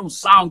 man, I don't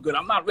sound good.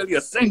 I'm not really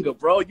a singer,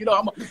 bro. You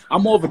know,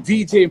 I'm more of a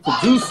DJ and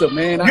producer,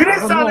 man. You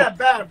didn't sound that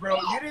bad, bro.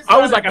 You didn't. I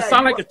was like, I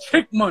sound like a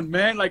chickman,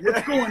 man. Like,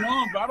 what's going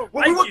on, bro? I don't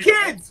like we were it,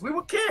 kids. Man. We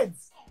were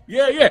kids.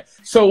 Yeah.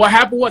 So what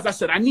happened was, I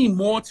said, I need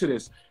more to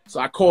this.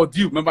 So I called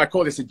you. Remember, I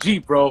called. I said, G,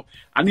 bro,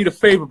 I need a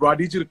favor, bro. I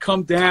need you to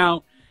come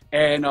down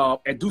and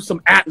do some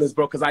Atlas,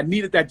 bro, because I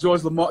needed that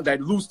George LaMond,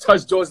 that loose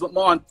touch George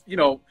LaMond, you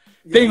know,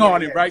 thing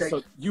on it, right?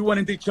 So you went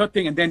and did your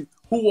thing, and then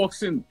who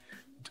walks in?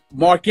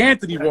 Mark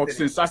Anthony walks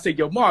in. So I said,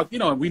 yo, Mark, you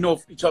know, and we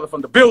know each other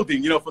from the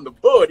building, you know, from the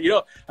hood, you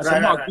know. I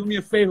said, Mark, do me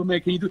a favor,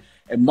 man. Can you do?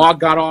 And Mark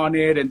got on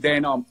it, and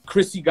then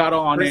Chrissy got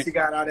on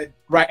it.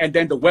 Right, and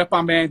then the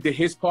Weapon Man did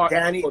his part.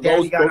 Danny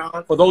got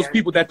on. For those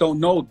people that don't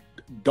know,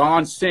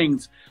 Don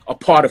sings a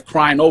part of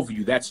 "Crying Over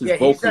You." That's his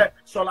vocal.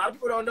 So a lot of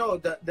people don't know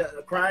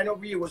the "Crying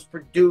Over You" was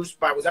produced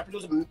by, was that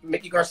produced by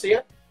Mickey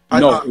Garcia?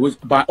 No, it was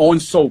by Owen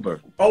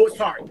Sober. Oh,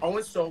 sorry,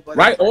 Owen Sober.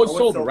 Right, Owen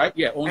Sober, right?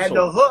 Yeah, Owen Sober. And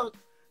the hook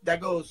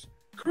that goes,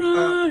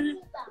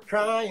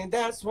 crying,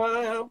 that's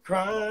why I'm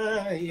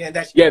crying.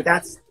 That's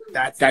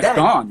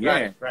Don,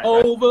 yeah. Right.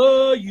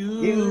 Over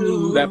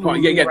you. That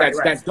part, yeah,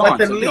 that's Don.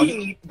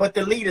 But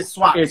the lead is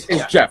Suave.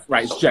 It's Jeff,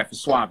 right? It's Jeff.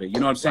 It's Suave. You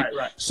know what I'm saying?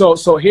 Right.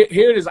 So here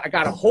it is. I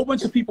got a whole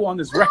bunch of people on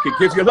this record.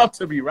 Give Your Love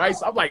to Me, right?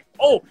 So I'm like,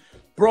 oh,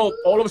 bro.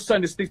 All of a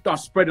sudden, this thing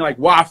starts spreading like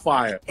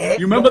wildfire. You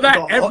remember that?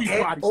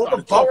 Everybody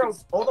started talking.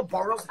 All the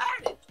boroughs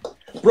had it.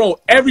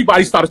 Bro,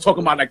 everybody started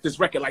talking about like this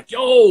record. Like,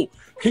 yo,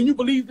 can you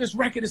believe this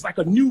record is like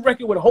a new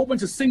record with a whole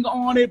bunch of singer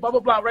on it? Blah blah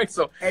blah. Right?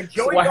 And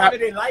Joey Garner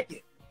didn't like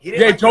it.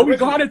 Joey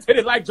Garner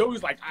didn't like. Joey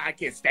was like, I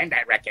can't stand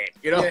that record.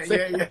 You know what I'm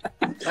saying?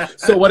 Yeah.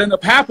 So what ended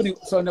up happening?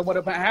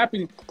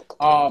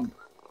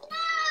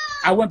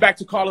 I went back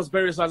to Carlos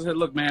Berry. So I said,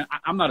 look, man,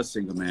 I'm not a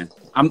singer, man.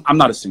 I'm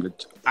not a singer.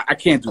 I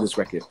can't do this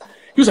record.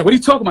 He was like, what are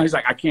you talking about? He's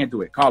like, I can't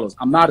do it. Carlos,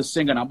 I'm not a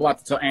singer, and I'm about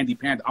to tell Andy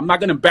Panda. I'm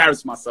not going to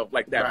embarrass myself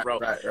like that, bro.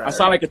 I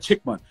sound like a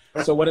chickman.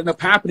 So what ended up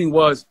happening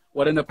was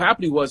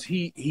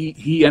he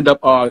ended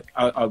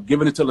up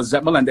giving it to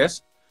Lizette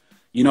Melendez.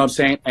 You know what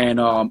I'm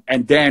saying?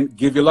 And then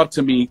Give Your Love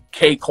to Me,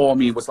 Kay called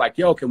me and was like,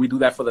 yo, can we do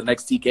that for the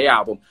next TK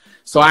album?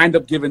 So I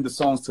ended up giving the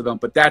songs to them.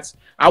 But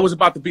I was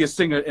about to be a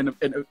singer in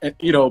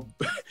you know,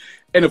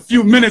 in a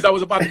few minutes. I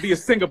was about to be a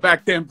singer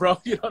back then, bro.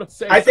 You know what I'm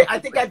saying? I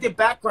think I did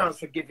backgrounds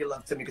for Give Your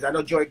Love to Me, because I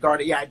know Joey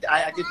Gardner. Yeah,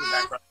 I did do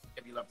backgrounds for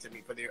Give Your Love to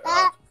Me for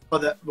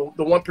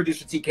the one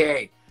producer,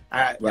 TKA.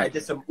 I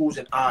did some oohs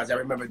and ahs. I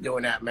remember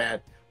doing that,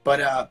 man. But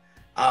a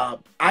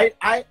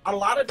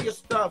lot of your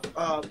stuff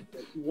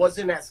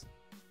wasn't as,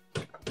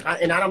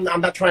 and I'm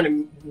not trying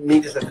to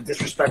mean this in a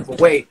disrespectful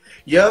way.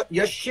 Your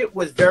shit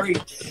was very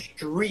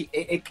street.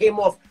 It came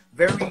off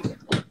very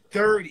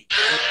dirty.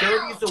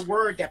 Dirty is a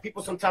word that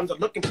people sometimes are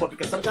looking for,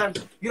 because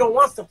sometimes you don't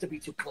want stuff to be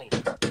too clean.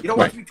 You don't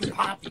want it to be too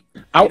poppy.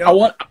 I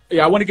want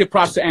to give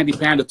props to Andy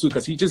Panda too,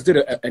 because he just did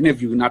an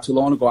interview not too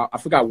long ago. I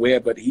forgot where,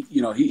 but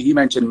he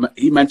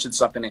mentioned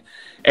something,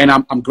 and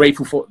I'm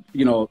grateful for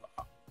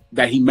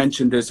that he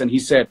mentioned this, and he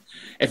said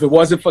if it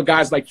wasn't for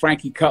guys like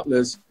Frankie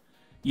Cutlass,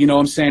 you know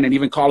what I'm saying, and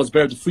even Carlos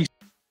Berry, the free.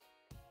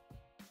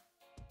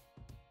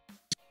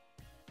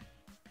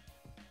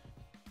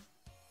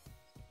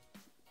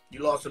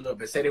 You lost a little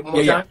bit. Say it one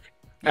more time.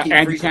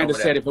 Andy Panda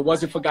said if it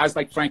wasn't for guys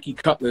like Frankie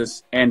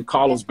Cutlass and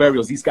Carlos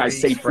Berrios, these guys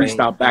say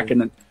freestyle back in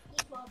the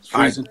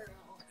freezing.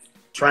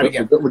 Try it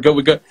again. We're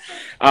good.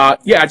 I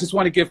just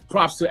want to give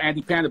props to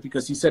Andy Panda,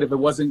 because he said if it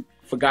wasn't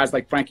for guys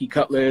like Frankie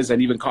Cutlass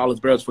and even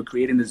Carlos Berrios for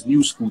creating this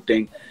new school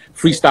thing,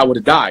 freestyle would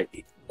have died.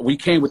 We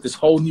came with this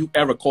whole new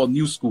era called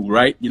new school,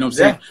 right? You know what I'm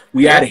saying?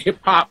 We added hip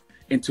hop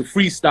into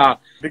freestyle,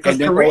 because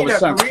and then Karina, all of a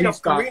sudden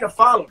Karina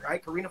followed,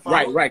 right? Karina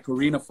followed. Right.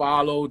 Karina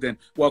followed, and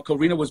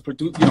Karina was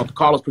produced.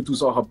 Carlos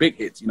produced all her big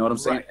hits. You know what I'm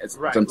saying?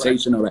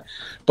 Temptation, all that.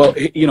 But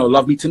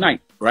Love Me Tonight,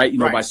 right?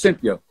 By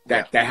Cynthia,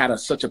 that had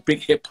such a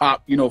big hip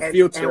hop, feel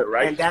to it,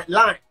 right? And that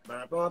line,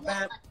 there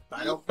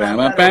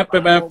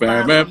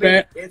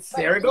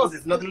it goes.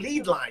 It's another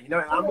lead line, and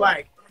I'm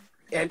like.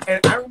 And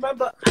I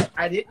remember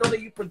I didn't know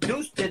that you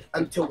produced it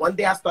until one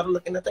day I started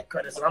looking at the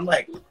credits, and I'm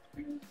like,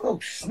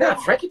 oh snap,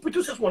 Frankie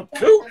produced this one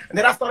too. And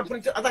then I started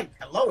putting I was like,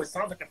 hello, it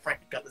sounds like a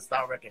Frankie Cutlass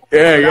style record.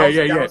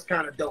 That was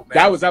kind of dope,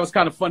 man. That was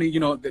kind of funny.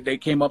 They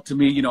came up to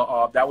me.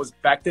 That was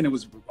back then. It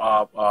was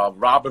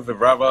Robert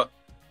Rivera.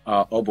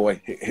 Oh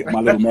boy,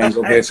 my little man's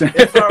over there.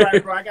 It's all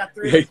right, bro. I got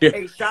three.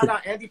 Hey, shout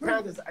out Andy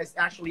Panda is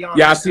actually on.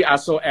 Yeah, I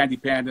saw Andy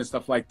Panda and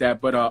stuff like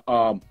that, but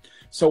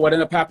so what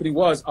ended up happening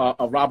was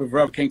Robert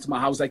Verve came to my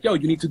house like, yo,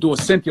 you need to do a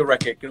Cynthia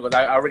record, because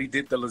I already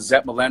did the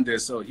Lizette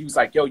Melendez. So he was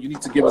like, yo, you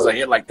need to give us a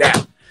hit like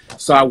that.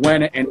 So I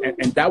went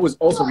and that was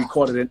also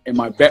recorded in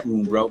my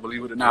bedroom, bro.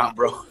 Believe it or not,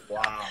 bro.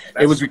 Wow.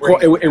 It was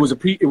recorded. It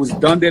was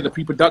done there, the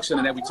pre-production,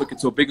 and then we took it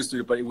to a bigger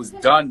studio. But it was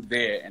done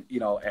there,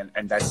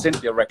 and that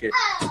Cynthia record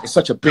is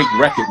such a big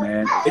record,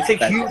 man. It's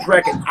a huge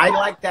record. I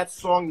like that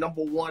song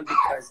number one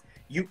because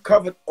you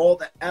covered all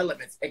the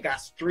elements. It got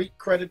street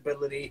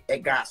credibility.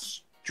 It got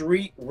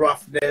street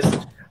roughness.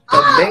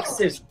 The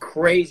mix is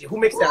crazy. Who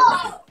mixed that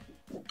record?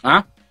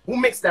 Huh? Who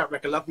mixed that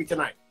record? Love Me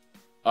Tonight.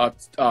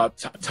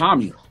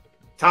 Tommy.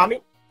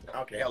 Tommy?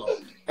 Okay, hello.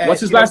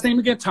 What's his last name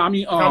again?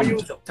 Tommy. Tommy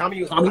Uzo.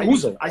 Tommy Uzo. Tommy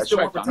Uzo. I still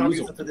work with Tommy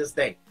Uzo to this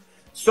day.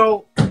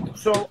 So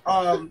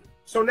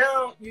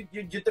now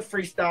you did the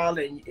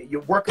freestyle and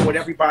you're working with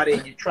everybody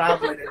and you're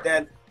traveling, and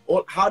then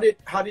how did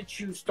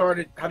you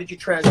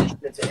transition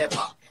into hip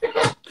hop?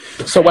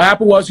 So what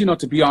happened was,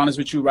 to be honest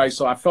with you, right?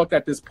 So I felt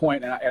at this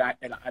point, and I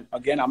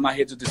again, I'm not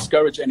here to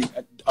discourage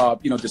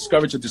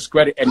discourage or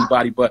discredit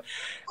anybody, but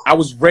I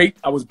was raped.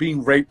 I was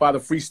being raped by the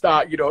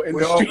freestyle,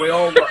 industry. We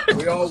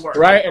all work.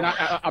 Right, and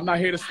I'm not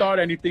here to start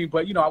anything,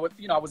 but I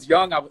was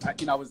young.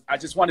 I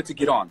just wanted to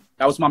get on.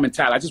 That was my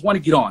mentality. I just want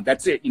to get on.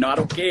 That's it. I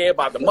don't care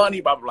about the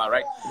money, blah blah blah.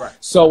 Right. Right.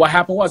 So what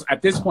happened was,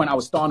 at this point, I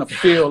was starting to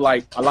feel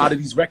like a lot of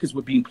these records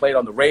were being played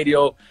on the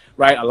radio.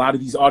 Right, a lot of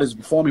these artists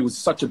before me was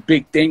such a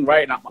big thing.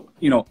 Right, and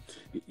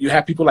you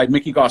have people like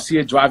Mickey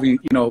Garcia driving,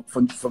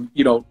 from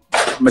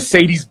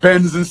Mercedes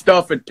Benz and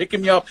stuff, and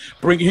picking me up,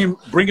 bringing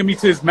me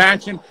to his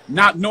mansion,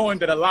 not knowing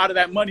that a lot of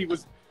that money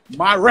was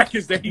my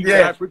records that he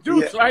had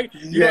produced, right?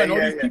 And all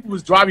these people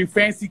was driving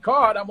fancy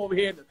cars. I'm over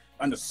here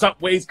on the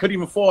subways, couldn't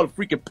even afford a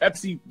freaking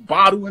Pepsi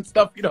bottle and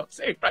stuff. You know what I'm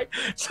saying, right?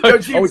 So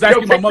I was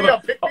asking my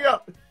mother, pick me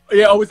up.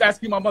 Yeah, I was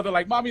asking my mother,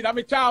 like, "Mommy, dame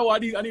chao. I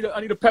need a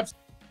Pepsi."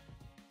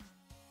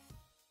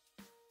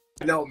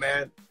 No,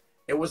 man,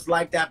 it was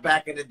like that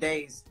back in the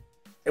days.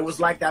 It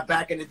was like that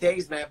back in the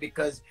days, man,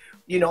 because,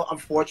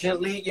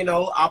 unfortunately,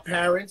 our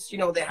parents,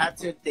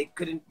 they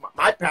couldn't,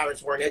 my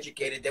parents weren't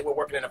educated. They were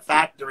working in a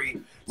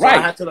factory. So I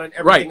had to learn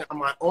everything on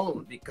my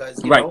own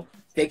because,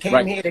 they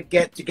came here to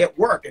get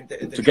work and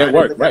to get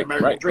work,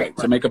 right, dream,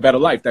 to make a better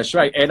life. That's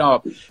right. And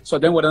so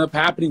then what ended up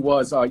happening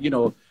was, I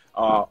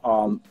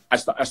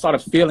started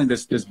feeling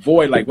this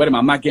void, like, wait a minute,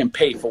 I'm not getting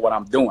paid for what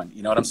I'm doing.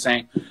 You know what I'm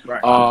saying?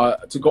 Right.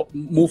 To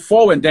move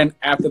forward. And then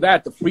after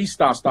that, the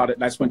freestyle started.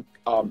 That's when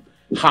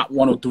Hot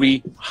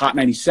 103, Hot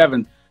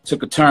 97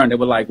 took a turn. They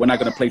were like, we're not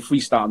going to play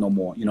freestyle no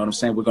more. You know what I'm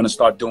saying? We're going to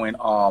start doing,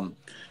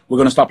 we're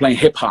going to start playing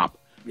hip hop.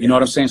 You know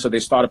what I'm saying? So they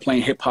started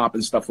playing hip hop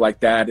and stuff like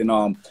that.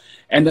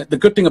 And the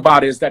good thing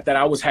about it is that I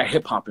always had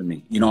hip hop in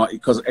me,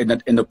 because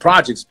in the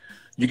projects,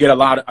 you get a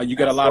lot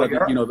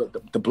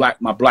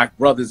of my black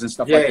brothers and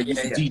stuff like that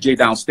used to DJ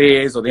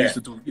downstairs, or they used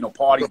to do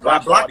parties,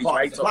 block parties,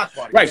 right?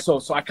 Right.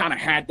 So I kind of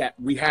had that.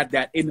 We had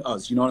that in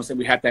us. You know what I'm saying?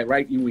 We had that,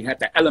 right? We had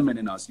that element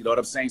in us. You know what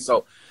I'm saying?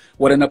 So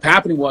what ended up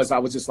happening was, I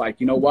was just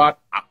like, you know what?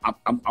 I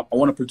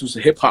want to produce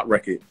a hip hop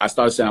record. I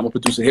started saying, I want to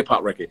produce a hip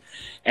hop record,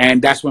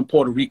 and that's when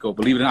Puerto Rico.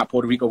 Believe it or not,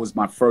 Puerto Rico was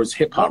my first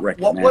hip hop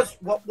record.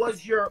 What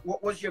was your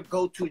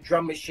go-to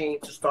drum machine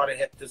to start a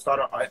hip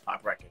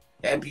hop record?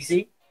 The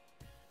MPC.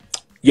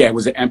 Yeah, it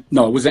was an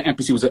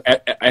MPC. It was a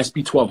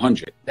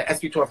SB1200. The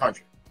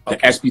SB1200. The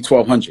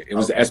SB1200. It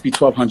was the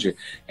SB1200.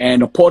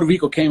 And Puerto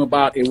Rico came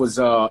about. It was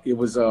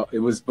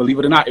believe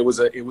it or not, it was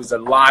a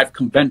live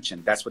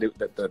convention. That's what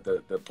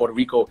the Puerto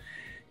Rico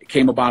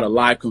came about, a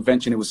live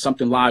convention. It was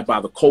something live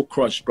by the Cold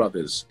Crush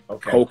Brothers.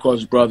 Okay. Cold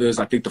Crush Brothers.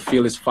 I think the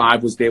Fearless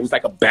Five was there. It was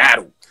like a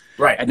battle.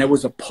 Right. And there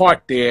was a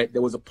part there.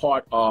 There was a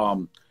part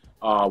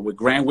with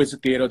Grand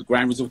Wizard Theater. The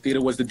Grand Wizard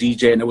Theater was the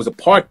DJ, and there was a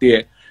part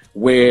there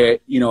where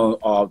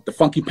the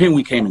Funky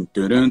Penguin came in,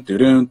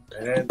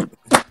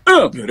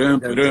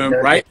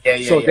 right?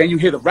 So then you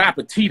hear the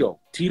rapper Tito.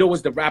 Tito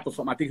was the rapper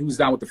from, I think he was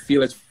down with the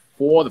Fearless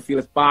Four, the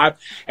Fearless Five,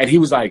 and he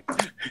was like,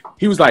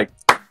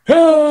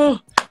 oh,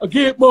 I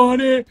get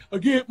money, I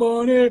get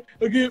money,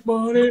 I get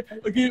money,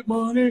 I get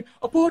money,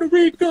 a Puerto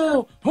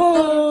Rico,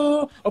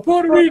 oh, a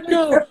Puerto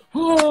Rico,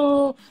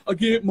 oh, I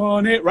get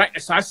money, right?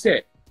 And so I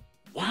said,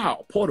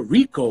 wow, Puerto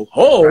Rico,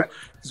 oh. Right.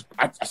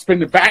 I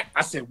spin it back.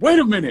 I said, wait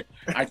a minute.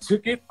 I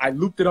took it. I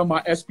looped it on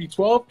my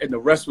SB12, and the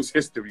rest was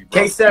history, bro.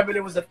 K7,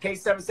 it was a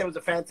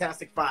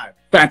Fantastic Five.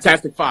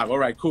 Fantastic Five. All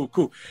right, cool.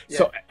 Yeah.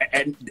 So,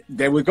 and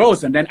there we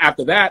goes. And then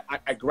after that,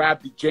 I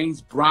grabbed the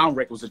James Brown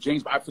record. It was a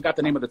James. I forgot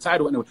the name of the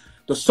title, and it was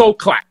the Soul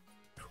Clap.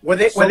 Were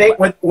they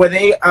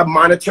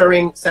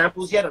monitoring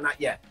samples yet or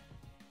not yet?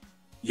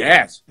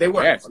 Yes, they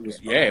were. Yes, it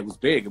was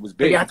big. It was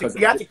big. You had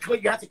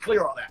to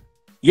clear all that.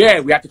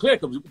 Yeah, we have to clear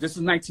it because this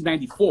is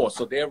 1994,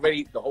 so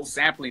the whole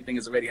sampling thing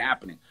is already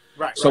happening.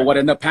 Right. So what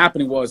ended up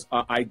happening was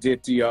I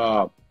did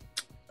the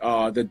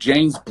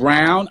James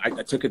Brown.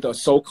 I took it to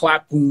Soul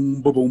Clap,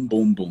 boom, boom, boom,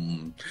 boom,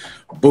 boom,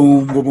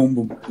 boom, boom,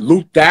 boom,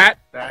 looped that,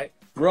 right,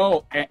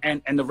 bro,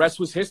 and the rest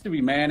was history,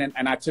 man.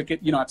 And I took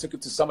it, I took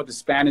it to some of the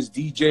Spanish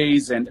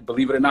DJs, and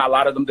believe it or not, a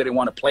lot of them didn't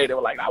want to play. They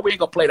were like, "Nah, we ain't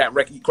gonna play that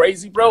record. You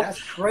crazy, bro?"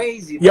 That's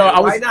crazy. Yo,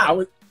 man. Why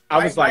not?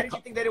 I was like, why did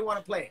you think they didn't want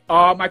to play it?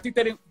 I think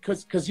they didn't,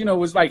 because it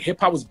was like hip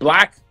hop was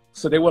black,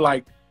 so they were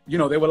like,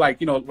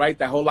 right,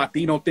 that whole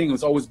Latino thing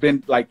has always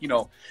been like,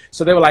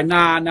 so they were like,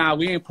 nah,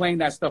 we ain't playing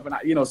that stuff,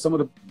 and some of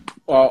the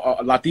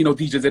Latino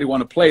DJs they didn't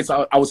want to play,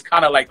 so I was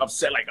kind of like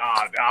upset, like,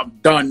 I'm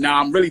done now,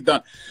 I'm really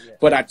done. Yeah.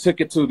 But I took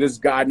it to this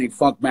guy named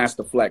Funk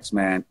Master Flex,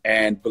 man,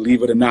 and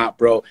believe it or not,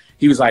 bro,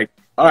 he was like,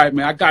 all right,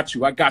 man, I got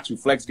you.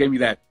 Flex gave me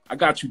that, I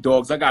got you,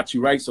 dogs, I got you,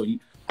 right? So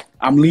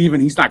I'm leaving.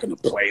 He's not going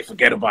to play.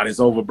 Forget about it. It's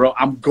over, bro.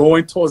 I'm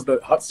going towards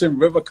the Hudson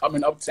River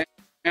coming uptown.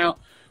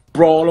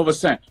 bro, all of a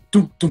sudden,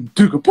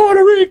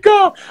 Puerto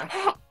Rico.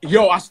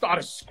 Yo, I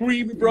started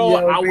screaming, bro.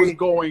 Yo, I was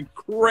going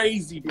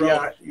crazy,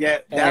 bro. Yeah,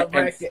 that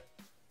record.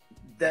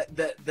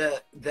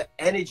 The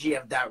energy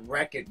of that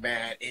record,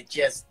 man, it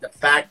just, the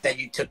fact that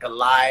you took a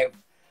live,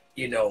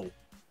 you know,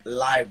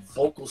 live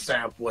vocal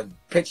sample and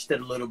pitched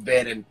it a little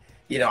bit, and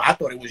you know, I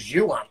thought it was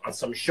you on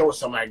some show or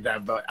something like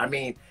that, but I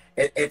mean,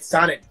 it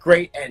sounded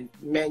great, and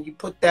man, you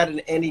put that in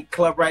any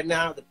club right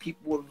now, the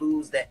people will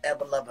lose their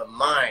ever-loving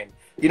mind.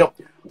 You know,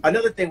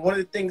 another thing, one of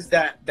the things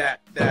that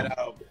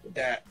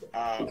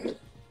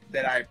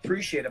I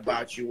appreciate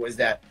about you was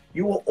that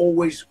you were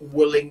always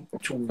willing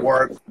to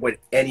work with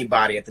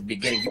anybody at the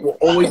beginning. You were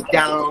always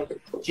down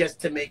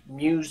just to make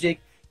music.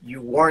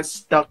 You weren't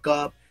stuck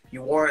up.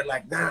 You weren't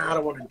like, nah, I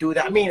don't want to do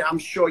that. I mean, I'm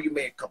sure you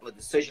made a couple of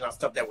decisions on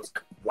stuff that was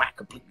whack,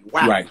 completely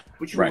whack. Right.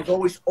 But you was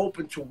always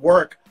open to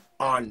work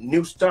on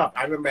new stuff.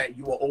 I remember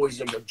you were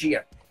always in your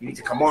Gia. You need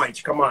to come on. You need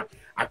to come on.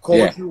 I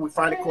called you. We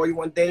finally called you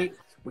one day.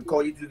 We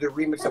called you to do the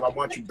remix of "I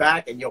Want You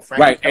Back," and your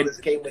Frankie Cutlass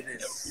came with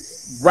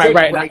this.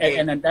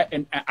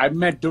 And I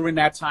met during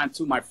that time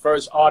too. My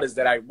first artist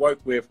that I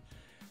worked with,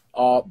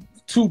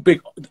 two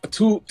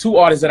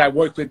artists that I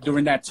worked with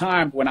during that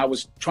time when I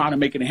was trying to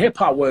make it in hip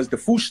hop was the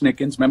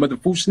Fushnikins. Remember the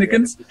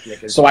Fushnikins?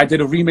 Yeah, so I did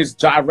a remix.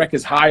 Jive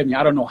Records hired me.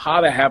 I don't know how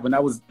that happened. I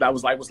was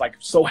like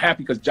so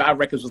happy because Jive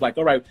Records was like,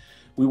 all right,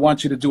 we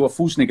want you to do a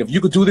Fushnik. If you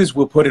could do this,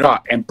 we'll put it on.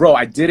 And bro,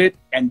 I did it,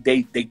 and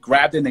they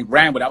grabbed it and they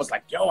ran with it. I was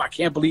like, yo, I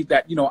can't believe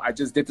that, you know, I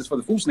just did this for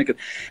the Fushnik.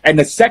 And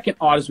the second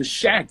artist was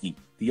Shaggy,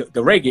 the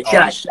reggae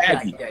artist,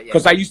 Shaggy.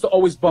 Because I used to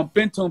always bump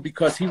into him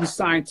because he was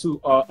signed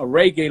to a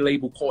reggae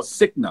label called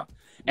Sitna.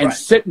 And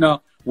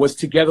Sitna was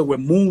together with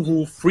Moon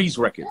Rule Freeze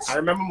Records. I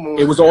remember Moon.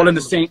 It was all in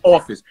the same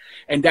office.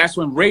 And that's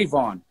when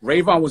Rayvon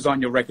was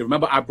on your record.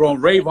 Remember, I brought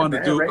Rayvon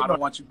to do I Don't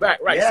Want You Back.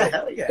 Right. Yeah,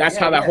 so that's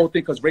how that whole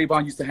thing, because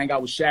Rayvon used to hang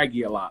out with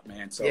Shaggy a lot,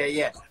 man. So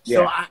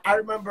So I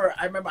remember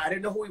I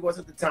didn't know who he was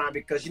at the time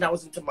because, you know, I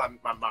was into my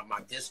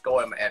disco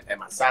and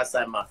my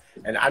salsa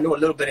and I knew a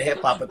little bit of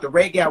hip hop, but the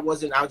reggae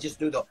I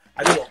just knew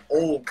I knew an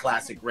old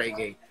classic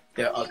reggae.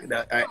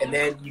 And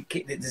then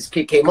this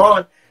kid came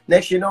on.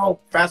 Next, you know,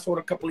 fast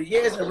forward a couple of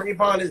years, and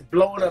Rayvon is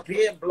blowing up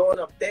here, blowing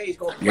up there. He's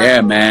going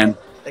man.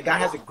 The guy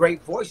has a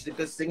great voice. He's a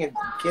good singing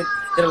kid.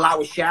 Did a lot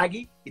with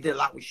Shaggy. You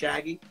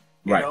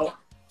know.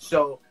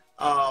 So,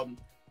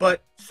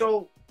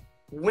 so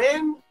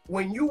when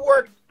you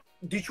worked,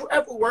 did you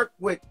ever work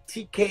with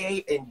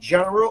TKA in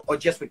general or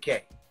just with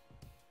K?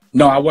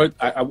 No, I worked.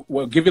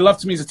 Well, Give Your Love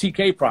to Me is a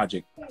TK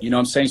project. You know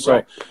what I'm saying?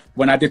 So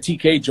when I did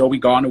TK, Joey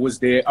Garner was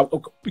there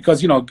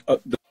because, you know,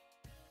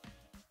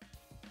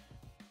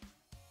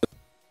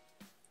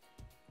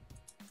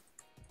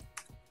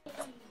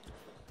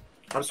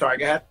 I'm sorry,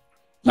 go ahead.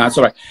 No, it's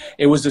all right.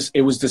 It was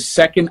the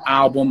second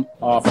album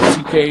for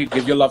TK,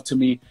 Give Your Love to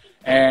Me,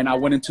 and I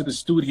went into the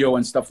studio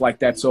and stuff like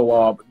that.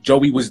 So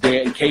Joey was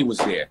there and K was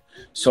there.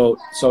 So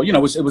you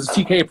know, it was a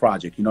TK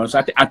project. You know,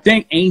 so I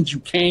think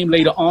Angel came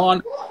later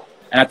on,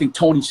 and I think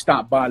Tony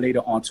stopped by later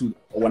on too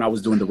when I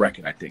was doing the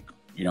record. I think,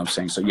 you know what I'm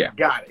saying. So yeah.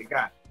 Got it.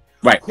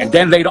 Right, and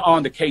then later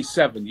on the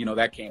K7, you know,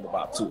 that came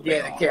about too.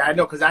 Yeah, the K, I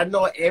know, because I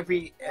know I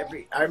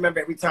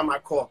remember every time I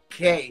called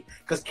K,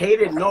 because K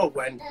didn't know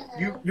when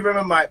you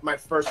remember my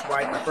first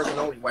wife, my first and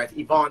only wife,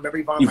 Yvonne. Remember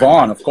Yvonne?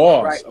 Yvonne, of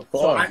course, right. Of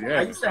course. So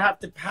I used to have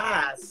to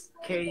pass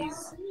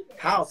K's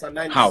house on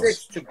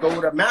 96 to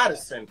go to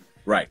Madison.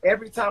 Right.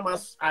 Every time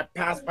I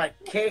passed by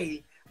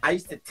K, I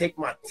used to take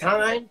my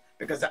time,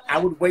 because I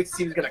would wait to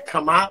see who's gonna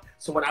come out.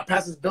 So when I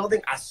passed this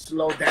building, I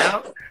slowed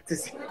down to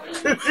see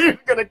who's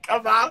gonna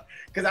come out,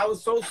 because I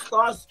was so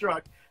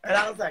starstruck. And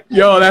I was like,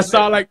 yo, that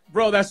sound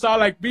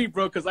like me,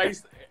 bro. Because I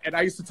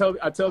used to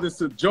tell this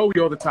to Joey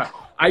all the time.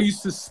 I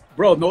used to,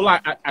 bro, no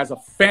lie, as a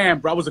fan,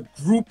 bro, I was a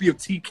groupie of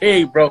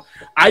TK, bro.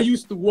 I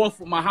used to walk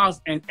from my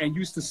house and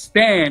used to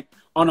stand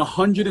on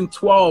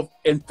 112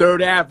 and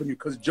 3rd Avenue,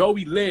 because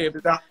Joey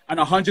lived on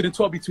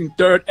 112 between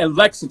 3rd and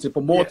Lexington,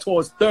 but more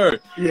towards 3rd.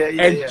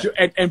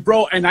 And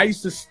bro, and I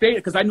used to stay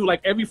because I knew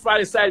like every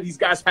Friday, Saturday, these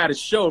guys had a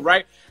show,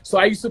 right? So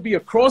I used to be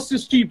across the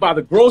street by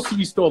the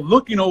grocery store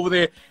looking over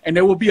there, and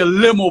there would be a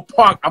limo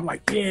parked. I'm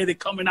like, yeah, they're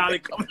coming out.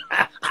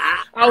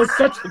 I was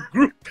such a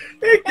group.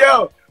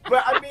 Yo.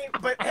 But I mean,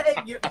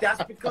 hey,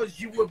 that's because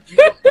you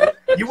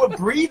were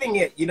breathing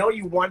it. You know,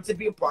 you wanted to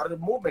be a part of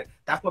the movement.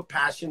 That's what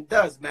passion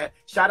does, man.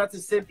 Shout out to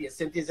Cynthia.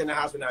 Cynthia's in the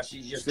house right now.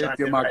 She's just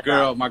Cynthia, my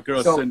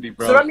girl, Cindy,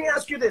 bro. So let me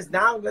ask you this.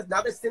 Now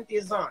that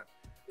Cynthia's on,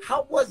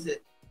 how was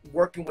it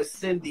working with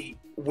Cindy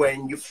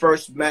when you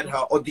first met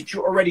her, or did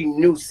you already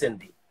knew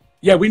Cindy?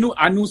 Yeah,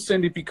 I knew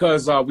Cindy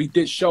because we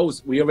did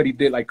shows. We already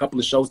did like a couple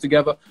of shows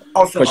together.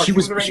 She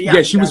was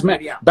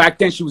back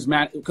then she was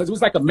managed, because it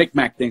was like a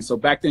Micmac thing. So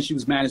back then she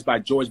was managed by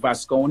George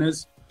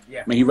Vascones.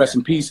 Yeah. May he rest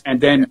in peace.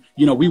 And then,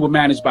 you know, we were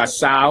managed by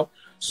Sal.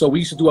 So we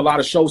used to do a lot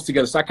of shows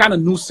together. So I kind of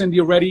knew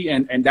Cindy already,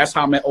 and that's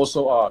how I met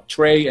also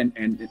Trey and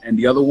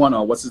the other one,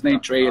 what's his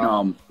name? Trey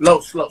and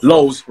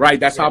Lowe's, right?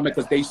 That's how I met,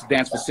 because they used to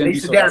dance for Cindy.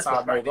 So that's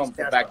how I know them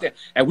from back then.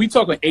 And we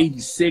talking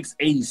 86,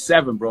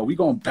 87, bro. We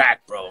going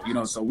back, bro. You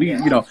know, so we,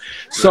 you know,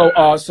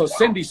 so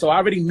Cindy, so I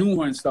already knew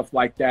her and stuff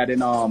like that.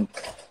 And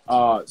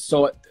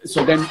so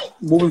then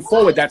moving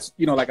forward, that's,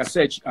 you know, like I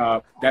said,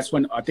 that's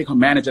when I think her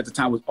manager at the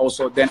time was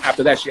also, then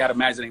after that, she had a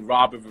manager named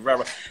Robert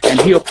Rivera, and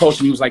he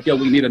approached me. He was like, yo,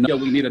 we need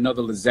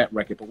another Lizette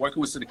record, but working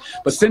with Cindy.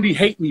 But Cindy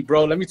hate me,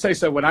 bro. Let me tell you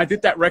something. When I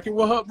did that record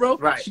with her, bro,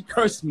 she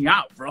cursed me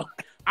out, bro.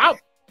 I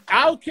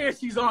don't care if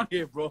she's on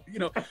here, bro. You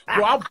know,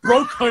 bro, I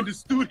broke her in the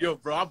studio,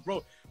 bro.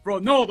 Bro,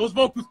 no, those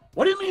vocals.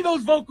 What do you mean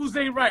those vocals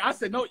ain't right? I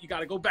said, no, you got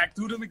to go back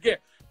through them again.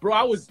 Bro,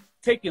 I was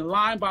taking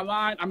line by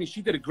line. I mean,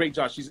 she did a great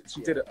job. She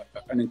did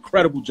an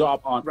incredible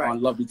job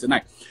on Love Me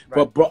Tonight.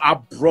 But, bro, I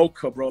broke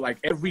her, bro. Like,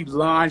 every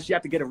line, she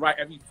had to get it right,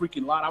 every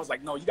freaking line. I was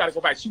like, no, you got to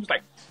go back. She was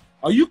like,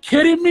 are you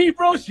kidding me,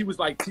 bro? She was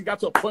like, she got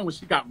to a point where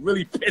she got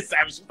really pissed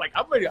at me. She was like,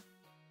 I'm ready.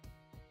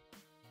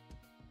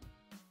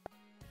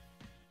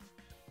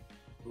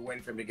 We're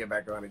waiting for him to get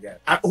back on again.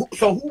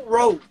 So who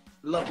wrote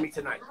Love Me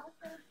Tonight?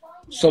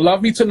 So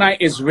Love Me Tonight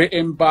is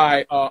written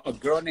by a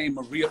girl named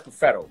Maria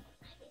Perfetto.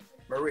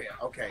 Maria,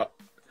 okay.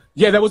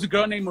 Yeah, there was a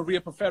girl named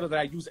Maria Perfetto that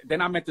I used. Then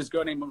I met this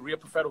girl named Maria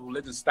Perfetto who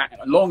lived in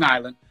Long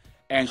Island,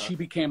 and she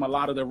became a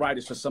lot of the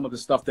writers for some of the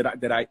stuff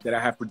that I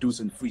have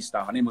produced in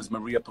freestyle. Her name was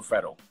Maria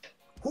Perfetto.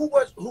 Who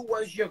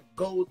was your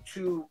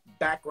go-to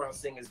background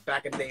singers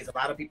back in the days? A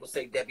lot of people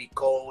say Debbie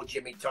Cole,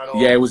 Jimmy Tunnel.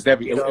 Yeah, it was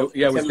Debbie. It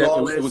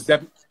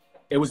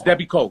was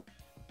Debbie Cole.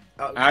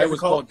 I was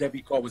called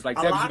Debbie Cole. It was like,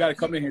 Debbie, you got to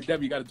come in here.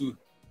 Debbie, you got to do.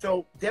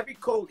 So Debbie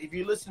Cole, if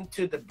you listen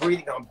to the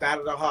breathing on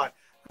Battle of the Heart,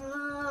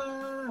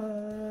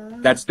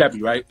 that's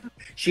Debbie, right?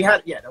 She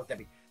had, that was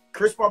Debbie.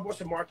 Chris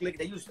Barbosa and Mark Liggett,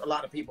 they used a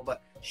lot of people,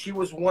 but she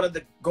was one of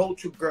the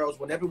go-to girls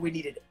whenever we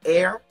needed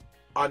air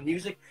on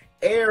music.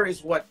 Air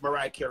is what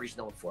Mariah Carey's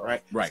known for,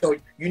 right? Right. So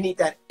you need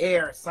that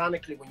air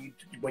sonically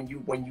when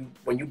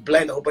you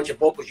blend a whole bunch of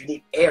vocals. You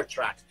need air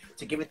tracks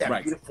to give it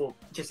that beautiful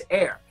just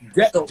air.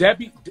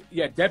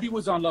 Debbie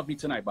was on Love Me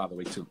Tonight, by the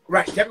way, too.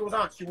 Right, Debbie was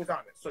on. She was on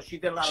it, so she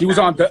did a lot. She was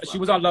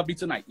on Love Me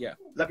Tonight, yeah.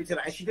 Love Me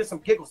Tonight, and she did some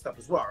giggle stuff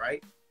as well,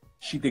 right?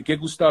 She did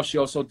giggle stuff. She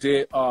also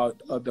did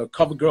the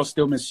cover girl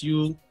Still Miss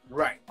You.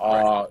 Right.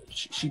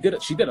 She did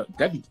a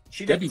Debbie.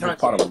 Debbie was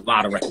part of a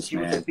lot of records, she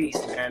was a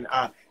beast, and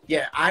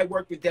I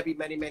worked with Debbie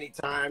many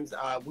times.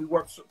 We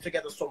worked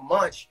together so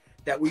much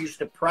that we used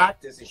to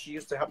practice, and she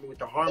used to help me with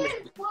the harmony.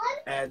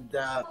 And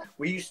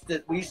we used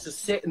to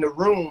sit in the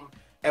room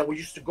and we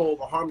used to go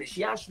over harmony.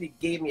 She actually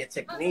gave me a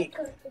technique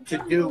to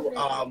do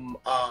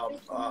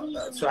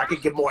so I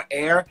could get more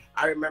air.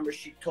 I remember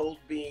she told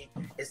me,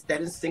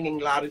 instead of singing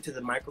loud into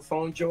the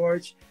microphone,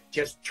 George,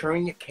 just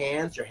turn your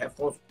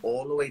headphones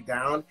all the way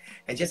down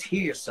and just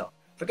hear yourself.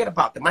 Forget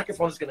about the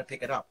microphone is gonna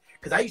pick it up.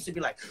 Because I used to be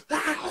like,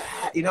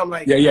 you know, I'm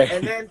like,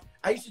 and then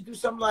I used to do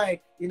something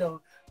like, you know,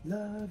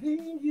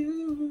 loving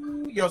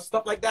you, you know,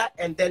 stuff like that,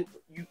 and then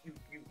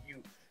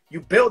you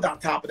build on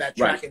top of that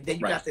track, and then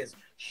you got this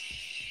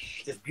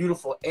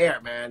beautiful air,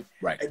 man.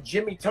 Right. And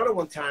Jimmy Tunnel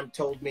one time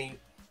told me,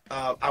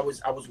 I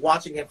was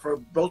watching him.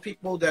 For those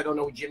people that don't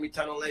know who Jimmy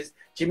Tunnel is,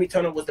 Jimmy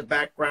Tunnel was the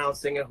background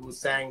singer who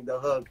sang the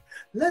hook,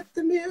 "Let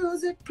the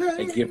music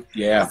play."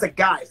 That's a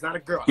guy, it's not a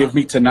girl. Give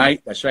Me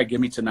Tonight. That's right, Give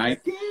Me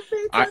Tonight.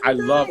 I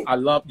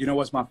love, you know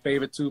what's my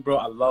favorite too, bro?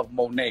 I love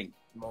Monet.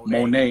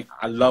 Monet,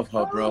 I love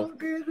her, bro.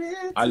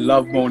 I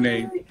love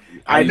Monet.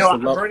 I know,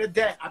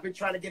 Bernadette. I've been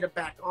trying to get her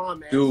back on,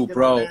 man. Dude,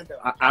 bro,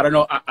 I don't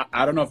know.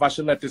 I don't know if I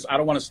should let this. I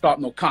don't want to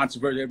start no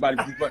controversy, everybody.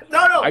 But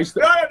no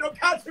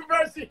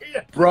controversy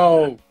here,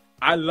 bro.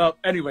 I love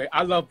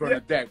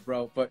Bernadette,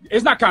 bro. But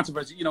it's not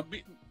controversy, you know.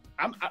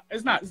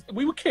 It's not.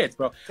 We were kids,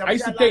 bro. I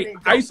used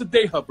to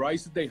date her, bro.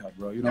 You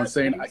know what I'm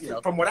saying?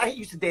 From what I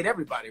used to date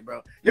everybody,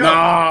 bro.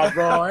 Nah,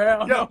 bro.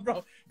 Hell no,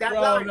 bro. That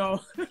bro, line.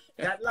 No.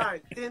 That line.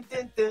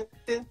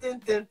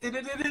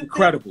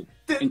 Incredible,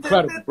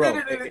 bro.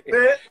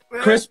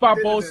 Chris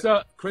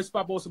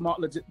Barbosa,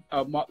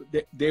 Mark,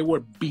 they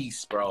were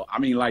beasts, bro. I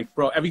mean, like,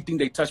 bro, everything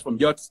they touched, from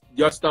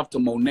your stuff to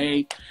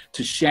Monet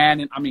to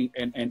Shannon. I mean,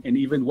 and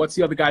even, what's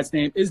the other guy's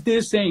name? Is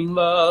This Ain't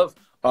Love?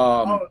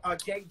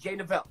 Jay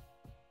Novell.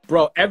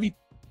 Bro, that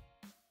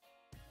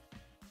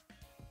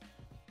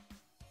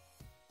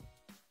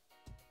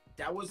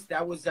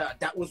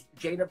was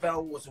Jay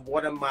Novell was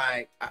one of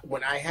my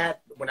when I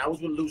was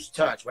with Loose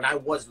Touch.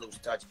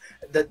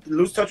 The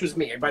Loose Touch was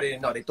me. Everybody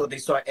didn't know. They thought they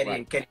saw Eddie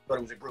and Kenny, thought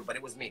it was a group, but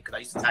it was me, because I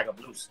used to tag up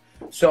Loose.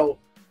 So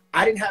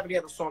I didn't have any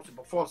other songs to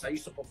perform, so I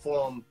used to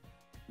perform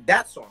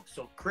that song.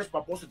 So Chris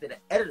Barbosa did an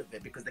edit of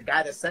it, because the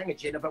guy that sang it,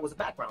 Jay Novell, was a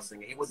background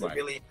singer. He wasn't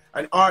really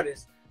an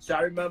artist. So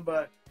I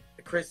remember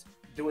Chris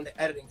doing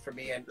the editing for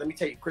me, and let me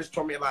tell you, Chris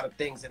told me a lot of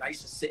things, and I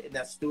used to sit in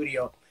that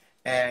studio,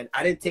 and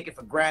I didn't take it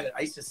for granted.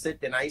 I used to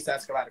sit there and I used to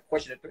ask a lot of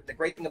questions. The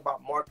great thing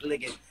about Mark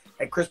Liggett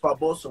and Chris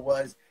Barbosa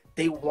was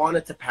they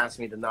wanted to pass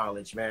me the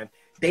knowledge, man.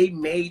 They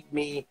made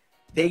me,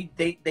 they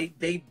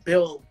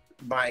built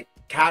my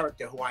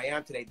character, who I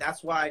am today.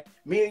 That's why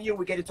me and you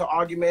would get into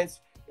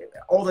arguments,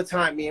 all the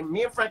time. Me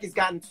and Frankie's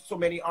gotten into so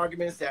many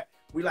arguments that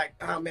we like,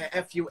 oh man,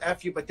 F you.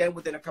 But then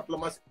within a couple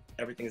of months,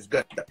 everything is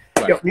good.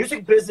 Right. Yo,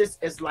 music business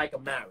is like a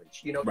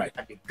marriage. You know, right. You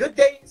have your good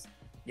days,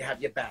 you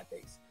have your bad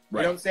days. You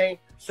Right. know what I'm saying?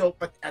 So,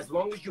 but as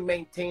long as you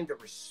maintain the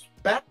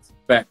respect,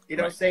 you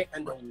know what I'm saying,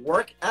 and the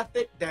work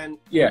ethic, then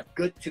yeah,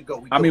 good to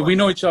go. We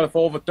know each other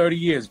for over 30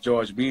 years,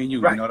 George, me and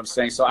you, right. You know what I'm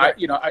saying? So right.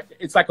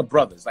 It's like a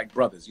brother, it's like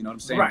brothers, you know what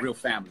I'm saying? Right. Real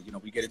family, you know,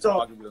 we get into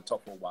arguing, we'll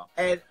talk for a while.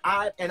 And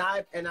I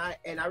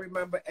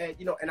remember,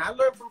 you know, and I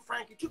learned from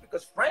Frankie too,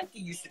 because Frankie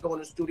used to go in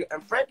the studio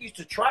and Frankie used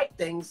to try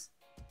things,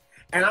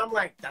 and I'm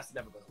like, that's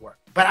never gonna work.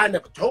 But I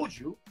never told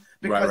you.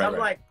 Because right, I'm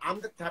like, I'm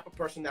the type of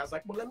person that's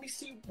like, well, let me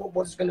see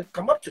what it's going to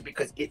come up to,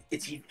 because he's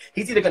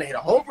either going to hit a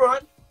home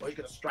run or he's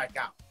going to strike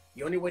out.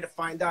 The only way to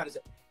find out is,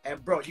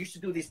 and bro, you used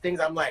to do these things.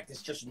 I'm like,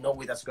 there's just no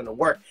way that's going to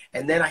work.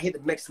 And then I hit the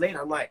mix later.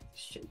 I'm like,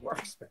 shit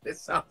works, man.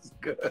 This sounds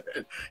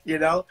good, you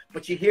know?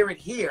 But you hear it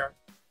here,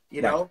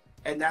 you know,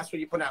 and that's what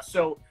you put out.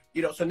 So,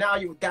 you know, so now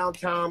you were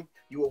downtown,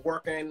 you were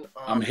working.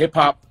 Hip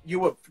hop.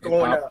 You were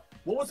going to,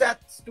 what was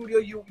that studio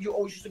you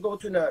always used to go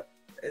to?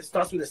 It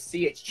starts with a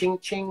CH, Ching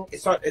Ching.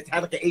 It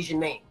had like an Asian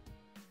name.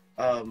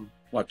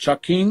 What,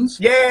 Chuck King's?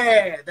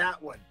 Yeah,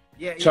 that one.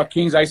 Yeah, Chuck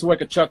King's. I used to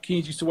work at Chuck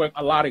King's. Used to work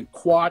a lot in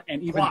Quad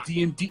and even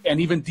D&D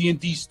and even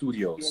D&D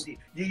studios. D&D.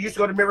 You used to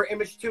go to Mirror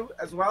Image too,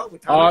 as well.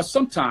 With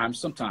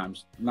sometimes,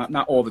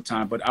 not all the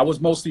time. But I was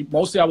mostly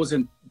I was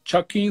in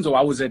Chuck King's or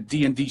I was at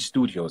D&D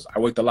studios. I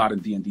worked a lot in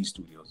D&D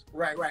studios.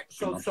 Right.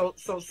 So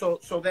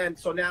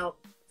now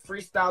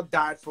freestyle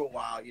died for a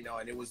while, you know,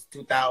 and it was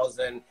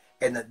 2000.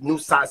 And the new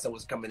salsa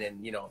was coming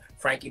in, you know.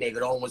 Frankie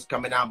Negron was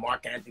coming out.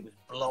 Mark Anthony was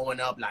blowing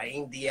up. La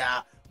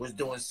India was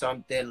doing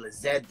something.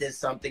 Lizette did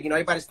something. You know,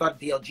 everybody started.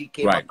 DLG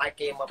came up. I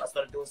came up. I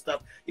started doing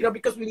stuff. You know,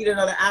 because we needed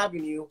another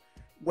avenue.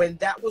 When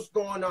that was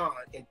going on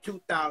in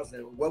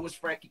 2000, where was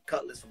Frankie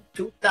Cutlass from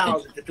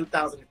 2000 to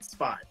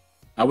 2005?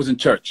 I was in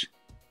church.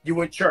 You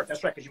were in church.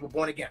 That's right, because you were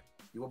born again.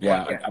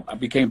 I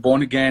became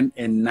born again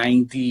in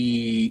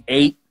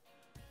 98.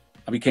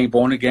 I became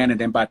born again, and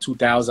then by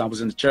 2000, I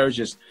was in the church.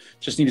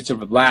 Just needed to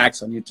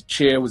relax. I needed to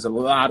chill. There was a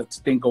lot of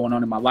things going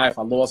on in my life.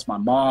 I lost my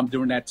mom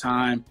during that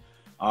time.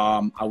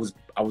 I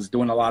was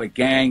doing a lot of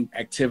gang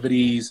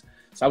activities.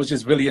 So I was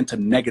just really into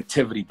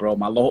negativity, bro.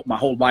 My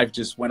whole life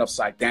just went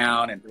upside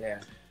down,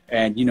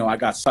 and you know, I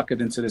got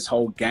suckered into this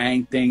whole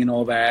gang thing and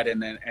all that.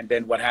 And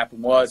then what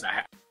happened was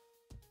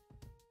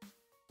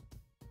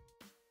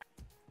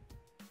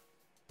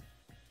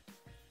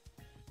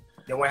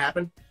Then what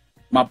happened?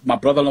 My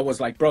brother-in-law was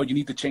like, bro, you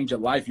need to change your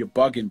life. You're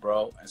bugging,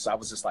 bro. And so I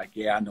was just like,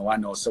 yeah, I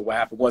know. So what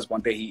happened was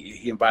one day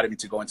he invited me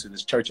to go into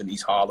this church in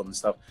East Harlem and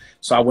stuff.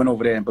 So I went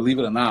over there, and believe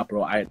it or not,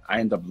 bro, I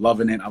ended up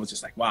loving it. I was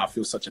just like, wow, I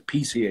feel such a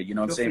peace here. You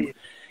know what I'm saying?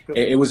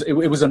 It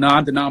was a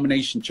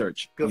non-denomination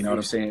church. You know what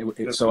I'm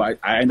saying? So I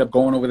ended up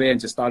going over there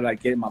and just started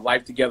like getting my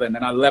life together. And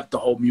then I left the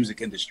whole music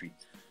industry.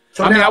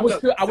 So I was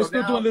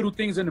still doing little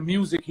things in the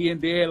music here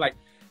and there. Like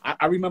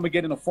I remember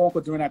getting a phone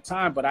call during that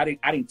time, but I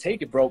didn't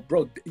take it, bro.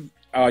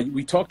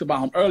 We talked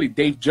about him early.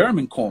 Dave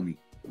German called me,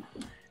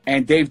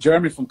 and Dave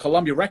German from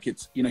Columbia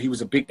Records. You know, he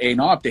was a big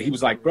A&R up there. He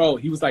was like, bro,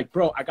 I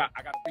got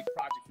a big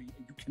project for you.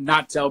 You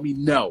cannot tell me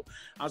no.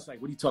 I was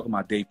like, what are you talking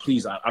about, Dave?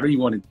 Please, I don't even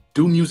want to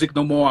do music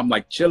no more. I'm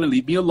like, chilling,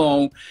 leave me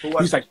alone.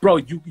 He's like, bro,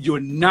 you're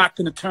not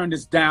gonna turn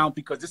this down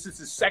because this is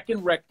the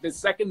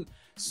second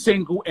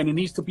single, and it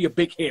needs to be a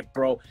big hit,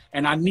 bro.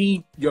 And I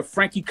need your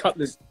Frankie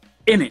Cutlass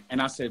in it.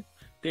 And I said,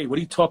 Dave, what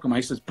are you talking about?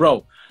 He says,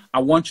 bro, I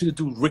want you to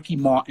do Ricky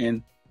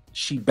Martin,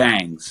 She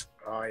Bangs.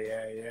 Oh,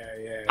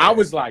 yeah. I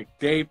was like,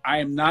 Dave, I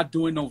am not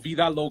doing no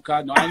Vida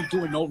Loca. No, I ain't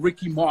doing no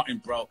Ricky Martin,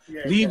 bro.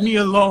 Leave me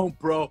alone,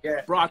 bro.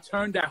 Bro, I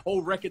turned that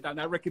whole record down.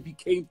 That record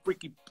became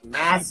freaking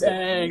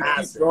massive,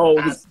 bro.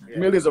 It was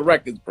millions of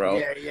records, bro.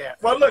 Yeah.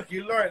 Well, look,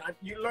 you learn.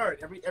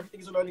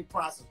 Everything's a learning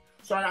process.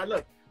 So,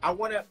 look, I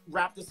want to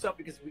wrap this up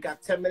because we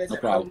got 10 minutes.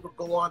 And we could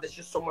go on. There's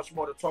just so much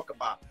more to talk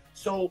about.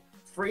 So,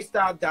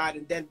 freestyle died,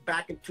 and then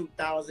back in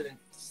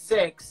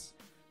 2006,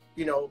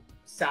 you know,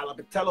 Sal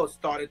Abatello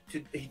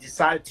he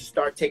decided to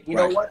start taking, you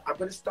know what, I'm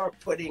going to start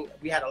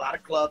we had a lot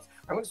of clubs,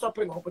 I'm going to start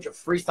putting a whole bunch of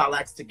freestyle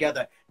acts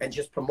together and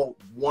just promote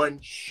one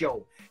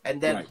show.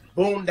 And then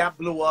boom, that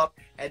blew up,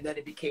 and then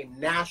it became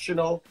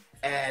national,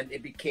 and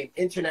it became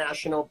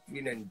international,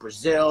 you know, in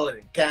Brazil and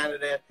in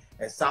Canada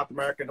and South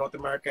America, North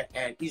America,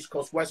 and East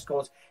Coast, West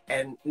Coast.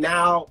 And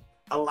now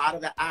a lot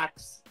of the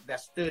acts that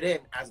stood in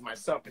as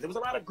myself, because there was a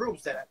lot of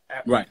groups that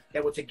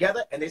were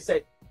together, and they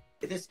said,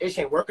 if this ish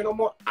ain't working no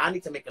more, I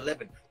need to make a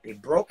living. They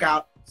broke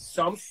out,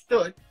 some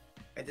stood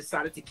and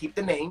decided to keep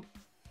the name,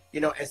 you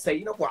know, and say,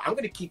 you know what, I'm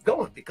going to keep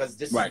going because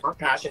this is my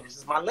passion, this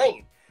is my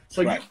lane.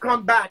 So you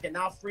come back, and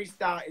now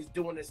freestyle is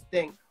doing this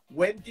thing.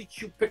 When did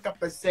you pick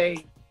up and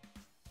say,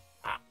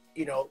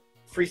 you know,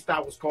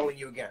 freestyle was calling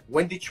you again?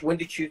 When did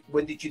you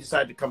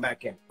decide to come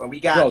back in? When we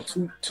got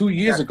two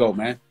years ago,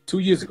 man. 2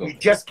 years ago. You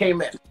just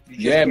came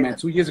in. Man,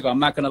 2 years ago. I'm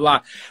not gonna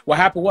lie. What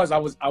happened was I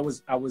was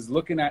on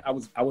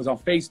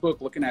Facebook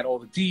looking at all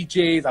the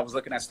DJs. I was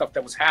looking at stuff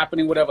that was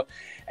happening, whatever.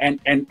 And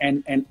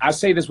I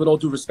say this with all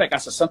due respect. I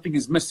said something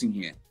is missing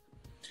here.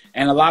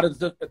 And a lot of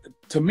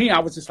to me, I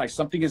was just like,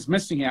 something is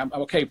missing here. I'm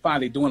okay, fine,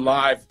 they're doing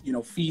live, you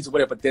know, feeds or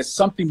whatever, but there's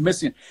something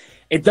missing.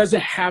 It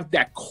doesn't have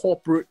that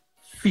corporate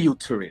feel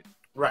to it.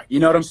 Right. You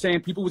know what I'm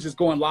saying? People were just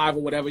going live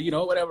or whatever, you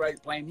know, whatever,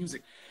 right, playing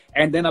music.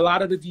 And then a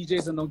lot of the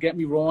DJs, and don't get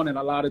me wrong, and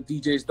a lot of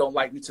DJs don't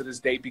like me to this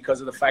day because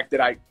of the fact that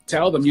I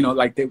tell them, you know,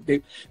 like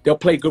they'll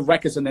play good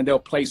records and then they'll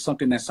play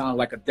something that sounds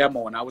like a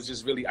demo. And I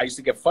used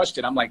to get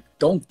frustrated. I'm like,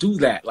 don't do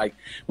that. Like,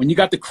 when you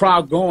got the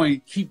crowd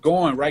going, keep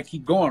going, right?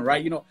 Keep going,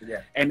 right? You know?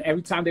 Yeah. And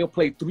every time they'll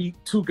play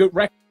two good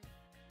records.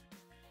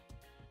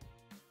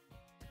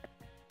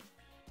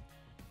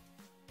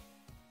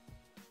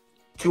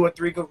 2 or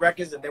 3 good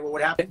records, and then what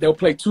would happen? They'll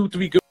play 2,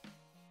 3 good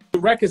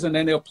records, and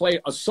then they'll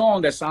play a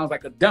song that sounds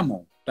like a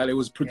demo that it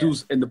was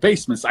produced in the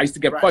basement. So I used to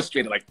get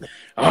frustrated, like,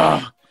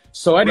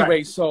 So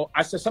anyway, so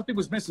I said something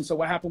was missing. So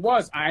what happened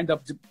was I ended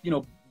up, you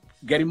know,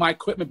 getting my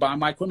equipment, buying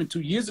my equipment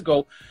 2 years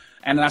ago,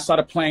 and then I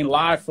started playing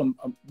live from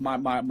my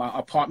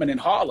apartment in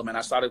Harlem, and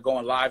I started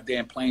going live there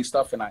and playing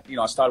stuff. And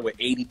I started with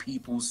 80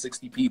 people,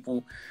 60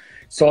 people.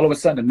 So all of a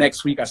sudden, the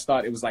next week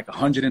it was like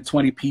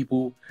 120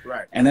 people.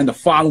 Right. And then the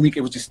following week,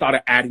 it was just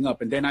started adding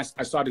up. And then I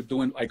started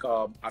doing like,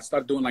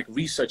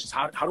 research.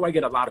 How do I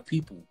get a lot of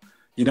people?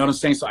 You know what I'm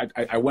saying? So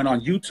I went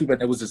on YouTube,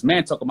 and there was this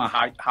man talking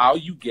about how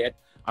you get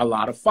a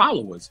lot of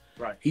followers.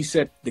 Right. He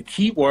said the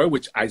key word,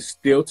 which I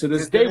still to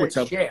this day would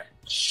tell share.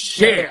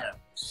 Share.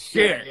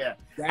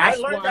 I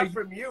learned that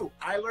from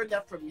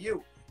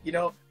you. You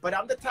know, but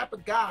I'm the type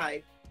of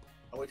guy.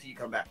 I'll wait till you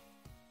come back.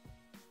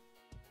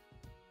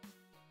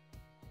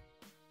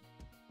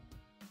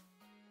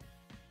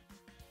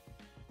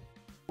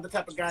 The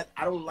type of guy,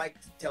 I don't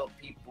like to tell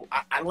people.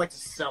 I don't like to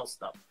sell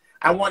stuff.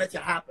 I want it to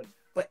happen,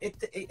 but it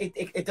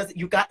doesn't.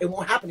 It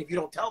won't happen if you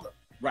don't tell them.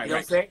 Right, you know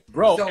right. What I'm saying?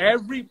 Bro, so,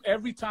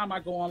 every time I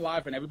go on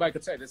live, and everybody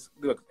could say this.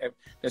 Look,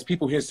 there's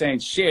people here saying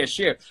share.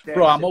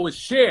 Bro, I'm always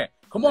share.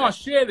 Come on,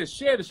 share this.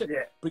 Yeah.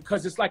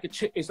 Because it's like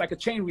a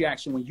chain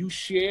reaction. When you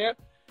share,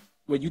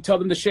 when you tell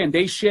them to share and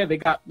they share, they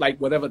got like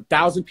whatever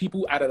 1,000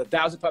 people out of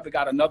 1,000 people, they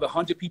got another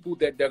 100 people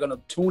that they're gonna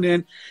tune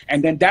in,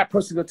 and then that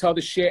person will tell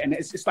to share, and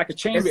it's like a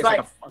chain. It's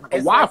like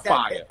a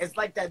wildfire. It's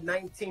like that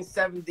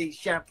 1970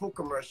 shampoo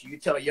commercial. You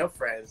tell your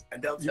friends,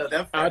 and they'll tell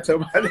their friends. I'll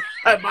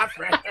tell my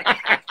friend.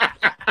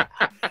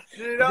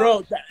 You know?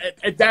 Bro,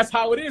 that's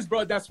how it is,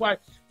 bro. That's why,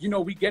 you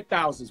know, we get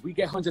thousands, we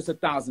get hundreds of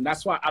thousands.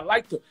 That's why I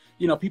like to,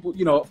 you know, people,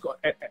 you know,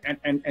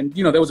 and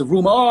you know, there was a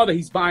rumor, that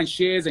he's buying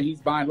shares and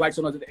he's buying likes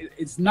on other.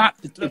 It's not.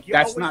 Look,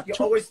 that's not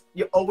true.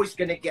 You're always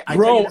gonna get.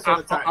 Bro,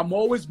 I'm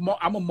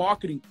a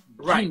marketing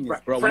genius,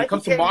 bro. When it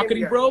comes to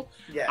marketing, bro,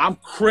 I'm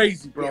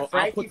crazy, bro.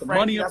 I put the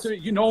money up to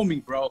it. You know me,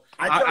 bro.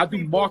 I do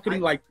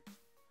marketing like.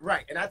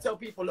 Right, and I tell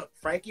people, look,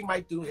 Frankie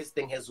might do his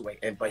thing his way,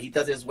 but he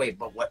does it his way.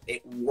 But what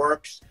it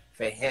works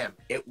for him,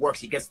 it works.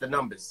 He gets the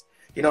numbers,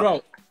 you know.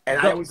 Bro,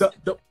 and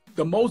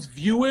the most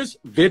viewers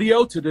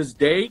video to this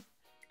day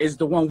is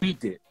the one we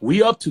did.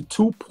 We up to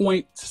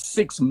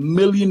 2.6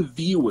 million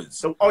viewers.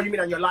 So, you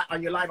mean on your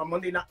live on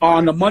Monday night?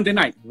 On a Monday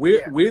night,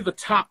 we're the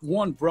top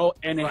one, bro,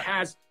 and it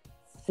has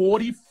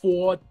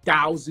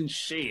 44,000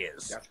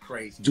 shares. That's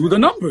crazy. Do the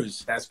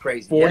numbers. That's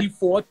crazy.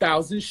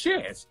 44,000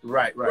 shares.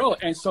 Right. Bro,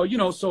 and so, you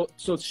know, so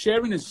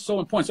sharing is so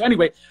important. So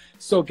anyway,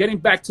 so getting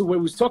back to what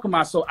we was talking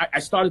about, so I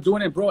started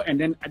doing it, bro, and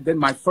then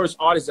my first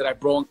artist that I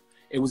brought,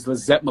 it was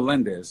Lizette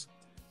Melendez.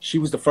 She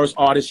was the first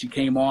artist. She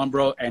came on,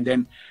 bro, and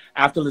then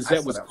after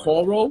Lizette was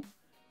Coro.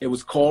 It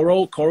was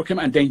Coro came,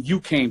 and then you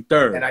came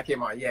third. And I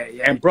came on, yeah.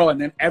 And bro, and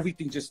then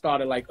everything just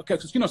started like, okay,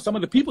 because, you know, some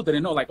of the people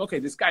didn't know, like, okay,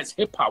 this guy's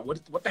hip hop.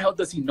 What the hell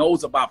does he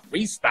knows about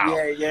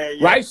freestyle? Yeah.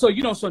 Right? So,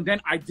 you know, so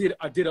then I did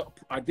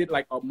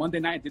like a Monday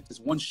night, I did this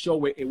one show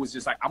where it was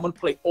just like, I'm going to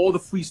play all the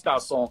freestyle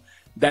songs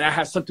that I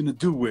had something to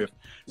do with.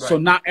 Right. So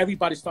now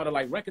everybody started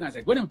like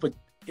recognizing, like, wait a minute, but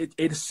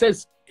it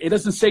says, it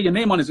doesn't say your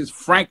name on it. It's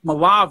Frank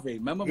Malave.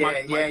 Remember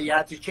you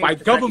have to change my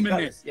government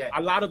name. Yeah.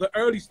 A lot of the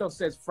early stuff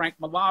says Frank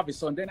Malave.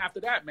 So and then after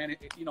that, man,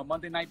 you know,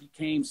 Monday night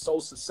became so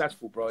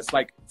successful, bro. It's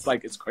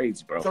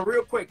crazy, bro. So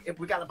real quick, if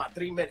we got about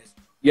 3 minutes,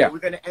 we're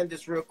gonna end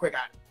this real quick.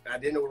 I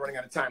didn't know we're running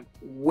out of time.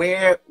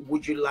 Where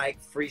would you like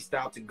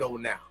freestyle to go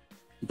now?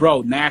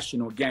 Bro,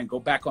 national again. Go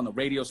back on the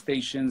radio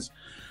stations.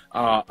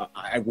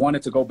 I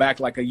wanted to go back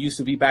like I used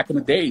to be back in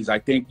the days. I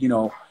think, you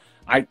know,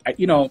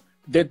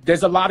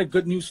 there's a lot of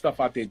good new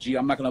stuff out there, G.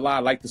 I'm not gonna lie. I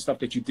like the stuff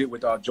that you did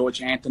with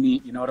George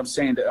Anthony. You know what I'm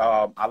saying?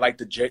 I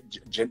like what's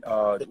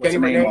her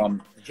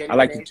name?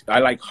 I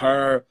like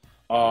her.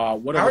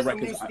 What are the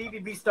records? Some new Stevie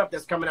B stuff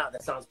that's coming out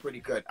that sounds pretty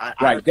good.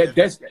 I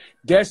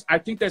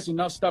think there's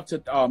enough stuff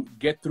to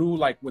get through,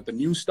 like with the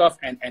new stuff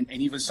and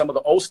even some of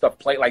the old stuff.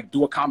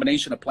 Do a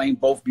combination of playing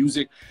both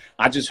music.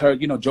 I just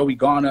heard, you know, Joey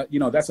Garner. You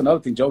know, that's another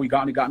thing. Joey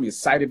Garner got me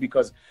excited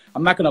because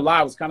I'm not gonna lie,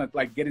 I was kind of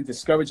like getting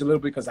discouraged a little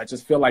bit because I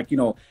just feel like, you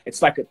know,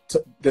 it's like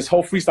this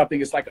whole freestyle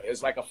thing is like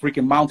a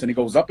freaking mountain. It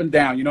goes up and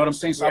down. You know what I'm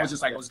saying? So I was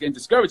just like, I was getting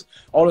discouraged.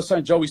 All of a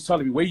sudden, Joey's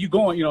telling me, "Where you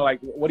going? You know,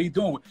 like what are you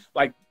doing?"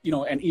 Like, you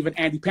know, and even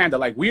Andy Panda,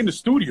 like, we in the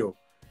studio.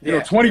 you know,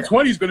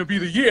 2020 is going to be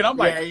the year. And I'm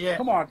like, yeah.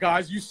 come on,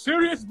 guys, you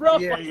serious, bro?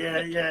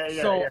 Yeah.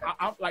 So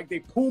I'm like, they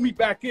pull me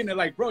back in. They're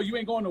like, bro, you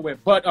ain't going nowhere.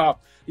 But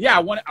yeah,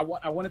 I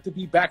wanted to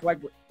be back like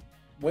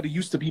what it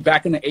used to be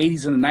back in the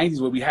 80s and the 90s,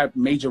 where we had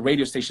major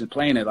radio stations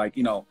playing it, like,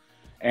 you know.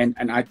 And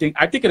I think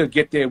it'll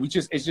get there. It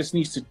just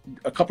needs to,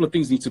 a couple of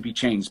things need to be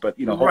changed, but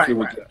you know, hopefully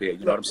we'll get there.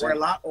 You know what I'm saying? We're a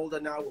lot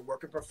older now. We're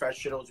working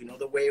professionals. We know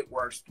the way it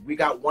works. We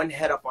got one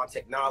head up on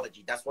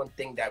technology. That's one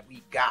thing that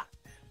we got.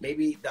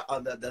 Maybe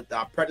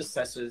our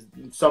predecessors,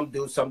 some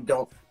do, some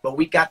don't, but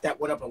we got that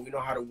one up and we know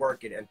how to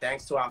work it. And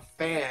thanks to our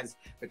fans,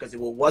 because if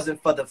it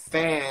wasn't for the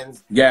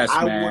fans,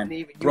 I wouldn't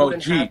even, you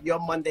wouldn't have your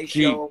Monday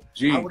show.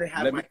 I wouldn't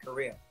have my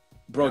career.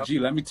 Bro, you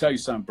know? Let me tell you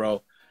something,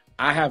 bro.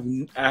 I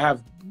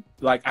have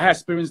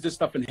experienced this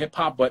stuff in hip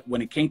hop, but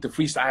when it came to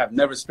freestyle, I have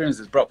never experienced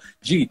this, bro.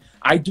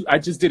 I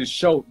just did a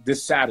show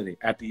this Saturday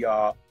at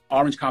the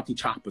Orange County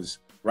Choppers,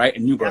 right,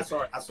 in Newburgh.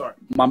 I saw it.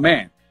 My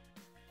man,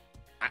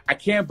 I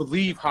can't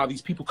believe how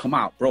these people come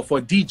out, bro, for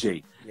a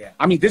DJ. Yeah.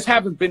 I mean, this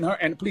haven't been heard,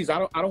 and please, I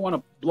don't want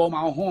to blow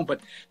my own horn,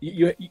 but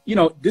you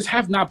know, this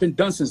have not been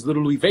done since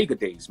Little Louis Vega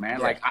days, man.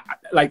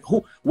 Yeah.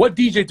 What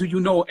DJ do you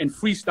know in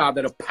freestyle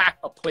that'll pack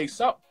a place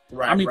up?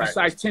 Right, I mean,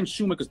 besides Tim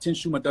Schumer, because Tim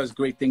Schumer does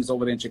great things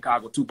over there in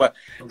Chicago too. But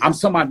I'm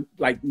someone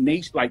like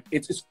nation, like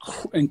it's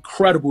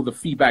incredible the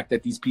feedback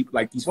that these people,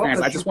 like these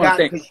fans. I just want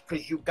to thank,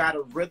 because you got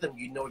a rhythm.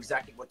 You know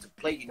exactly what to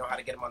play. You know how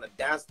to get them on the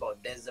dance floor.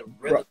 There's a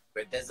rhythm.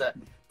 There's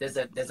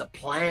a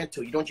plan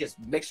to it. You don't just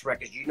mix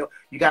records. You know,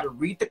 you got to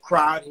read the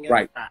crowd. And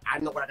right. I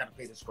know what I got to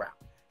play this crowd.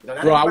 You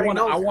know, bro,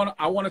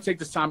 I want to take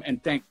this time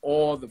and thank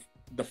all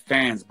the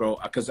fans, bro,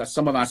 because I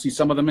see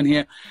some of them in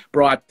here,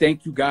 bro. I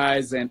thank you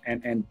guys,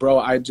 and bro,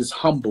 I'm just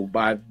humbled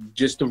by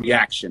just the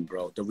reaction,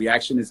 bro. The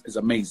reaction is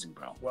amazing,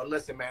 bro. Well,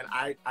 listen, man,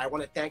 I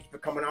want to thank you for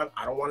coming on.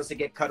 I don't want us to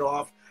get cut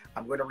off.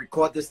 I'm going to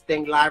record this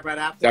thing live right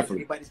after.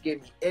 Definitely. Everybody's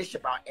giving me ish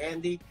about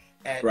Andy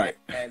and right.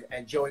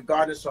 and Joey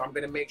Gardner, so I'm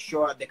going to make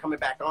sure they're coming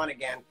back on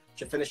again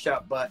to finish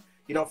up. But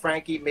you know,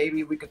 Frankie,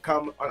 maybe we could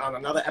come on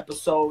another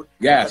episode.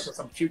 Yes.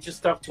 Some future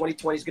stuff.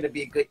 2020 is going to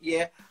be a good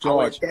year.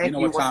 George, you know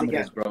what time it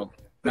is, bro.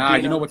 Nah,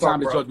 you know what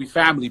time it is, George. We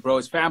family, bro.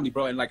 It's family,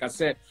 bro. And like I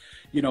said,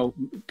 you know,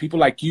 people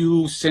like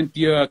you,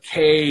 Cynthia,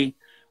 Kay,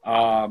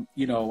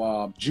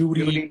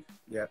 Judy.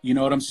 Yeah. You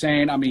know what I'm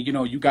saying? I mean, you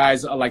know, you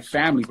guys are like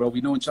family, bro. We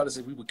know each other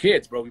since we were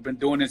kids, bro. We've been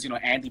doing this, you know,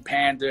 Andy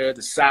Panda,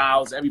 the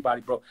Sows, everybody,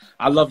 bro.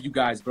 I love you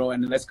guys, bro.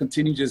 And let's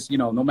continue just, you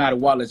know, no matter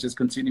what, let's just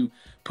continue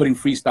putting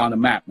freestyle on the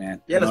map,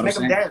 man. Yeah, let's make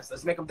them dance.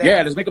 Let's make them dance.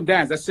 Yeah, let's make them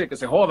dance. That's it. Let's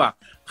say, hold on.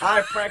 All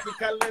right, Frankie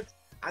Cutlass.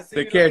 I see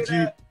Take you care,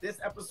 later. G. This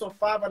episode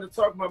 5 on the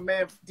Talk, my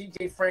man,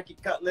 DJ Frankie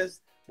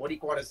Cutlass. What do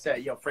you want to say?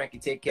 Yo, Frankie,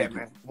 take care,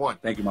 man. One.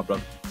 Thank you, my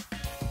brother.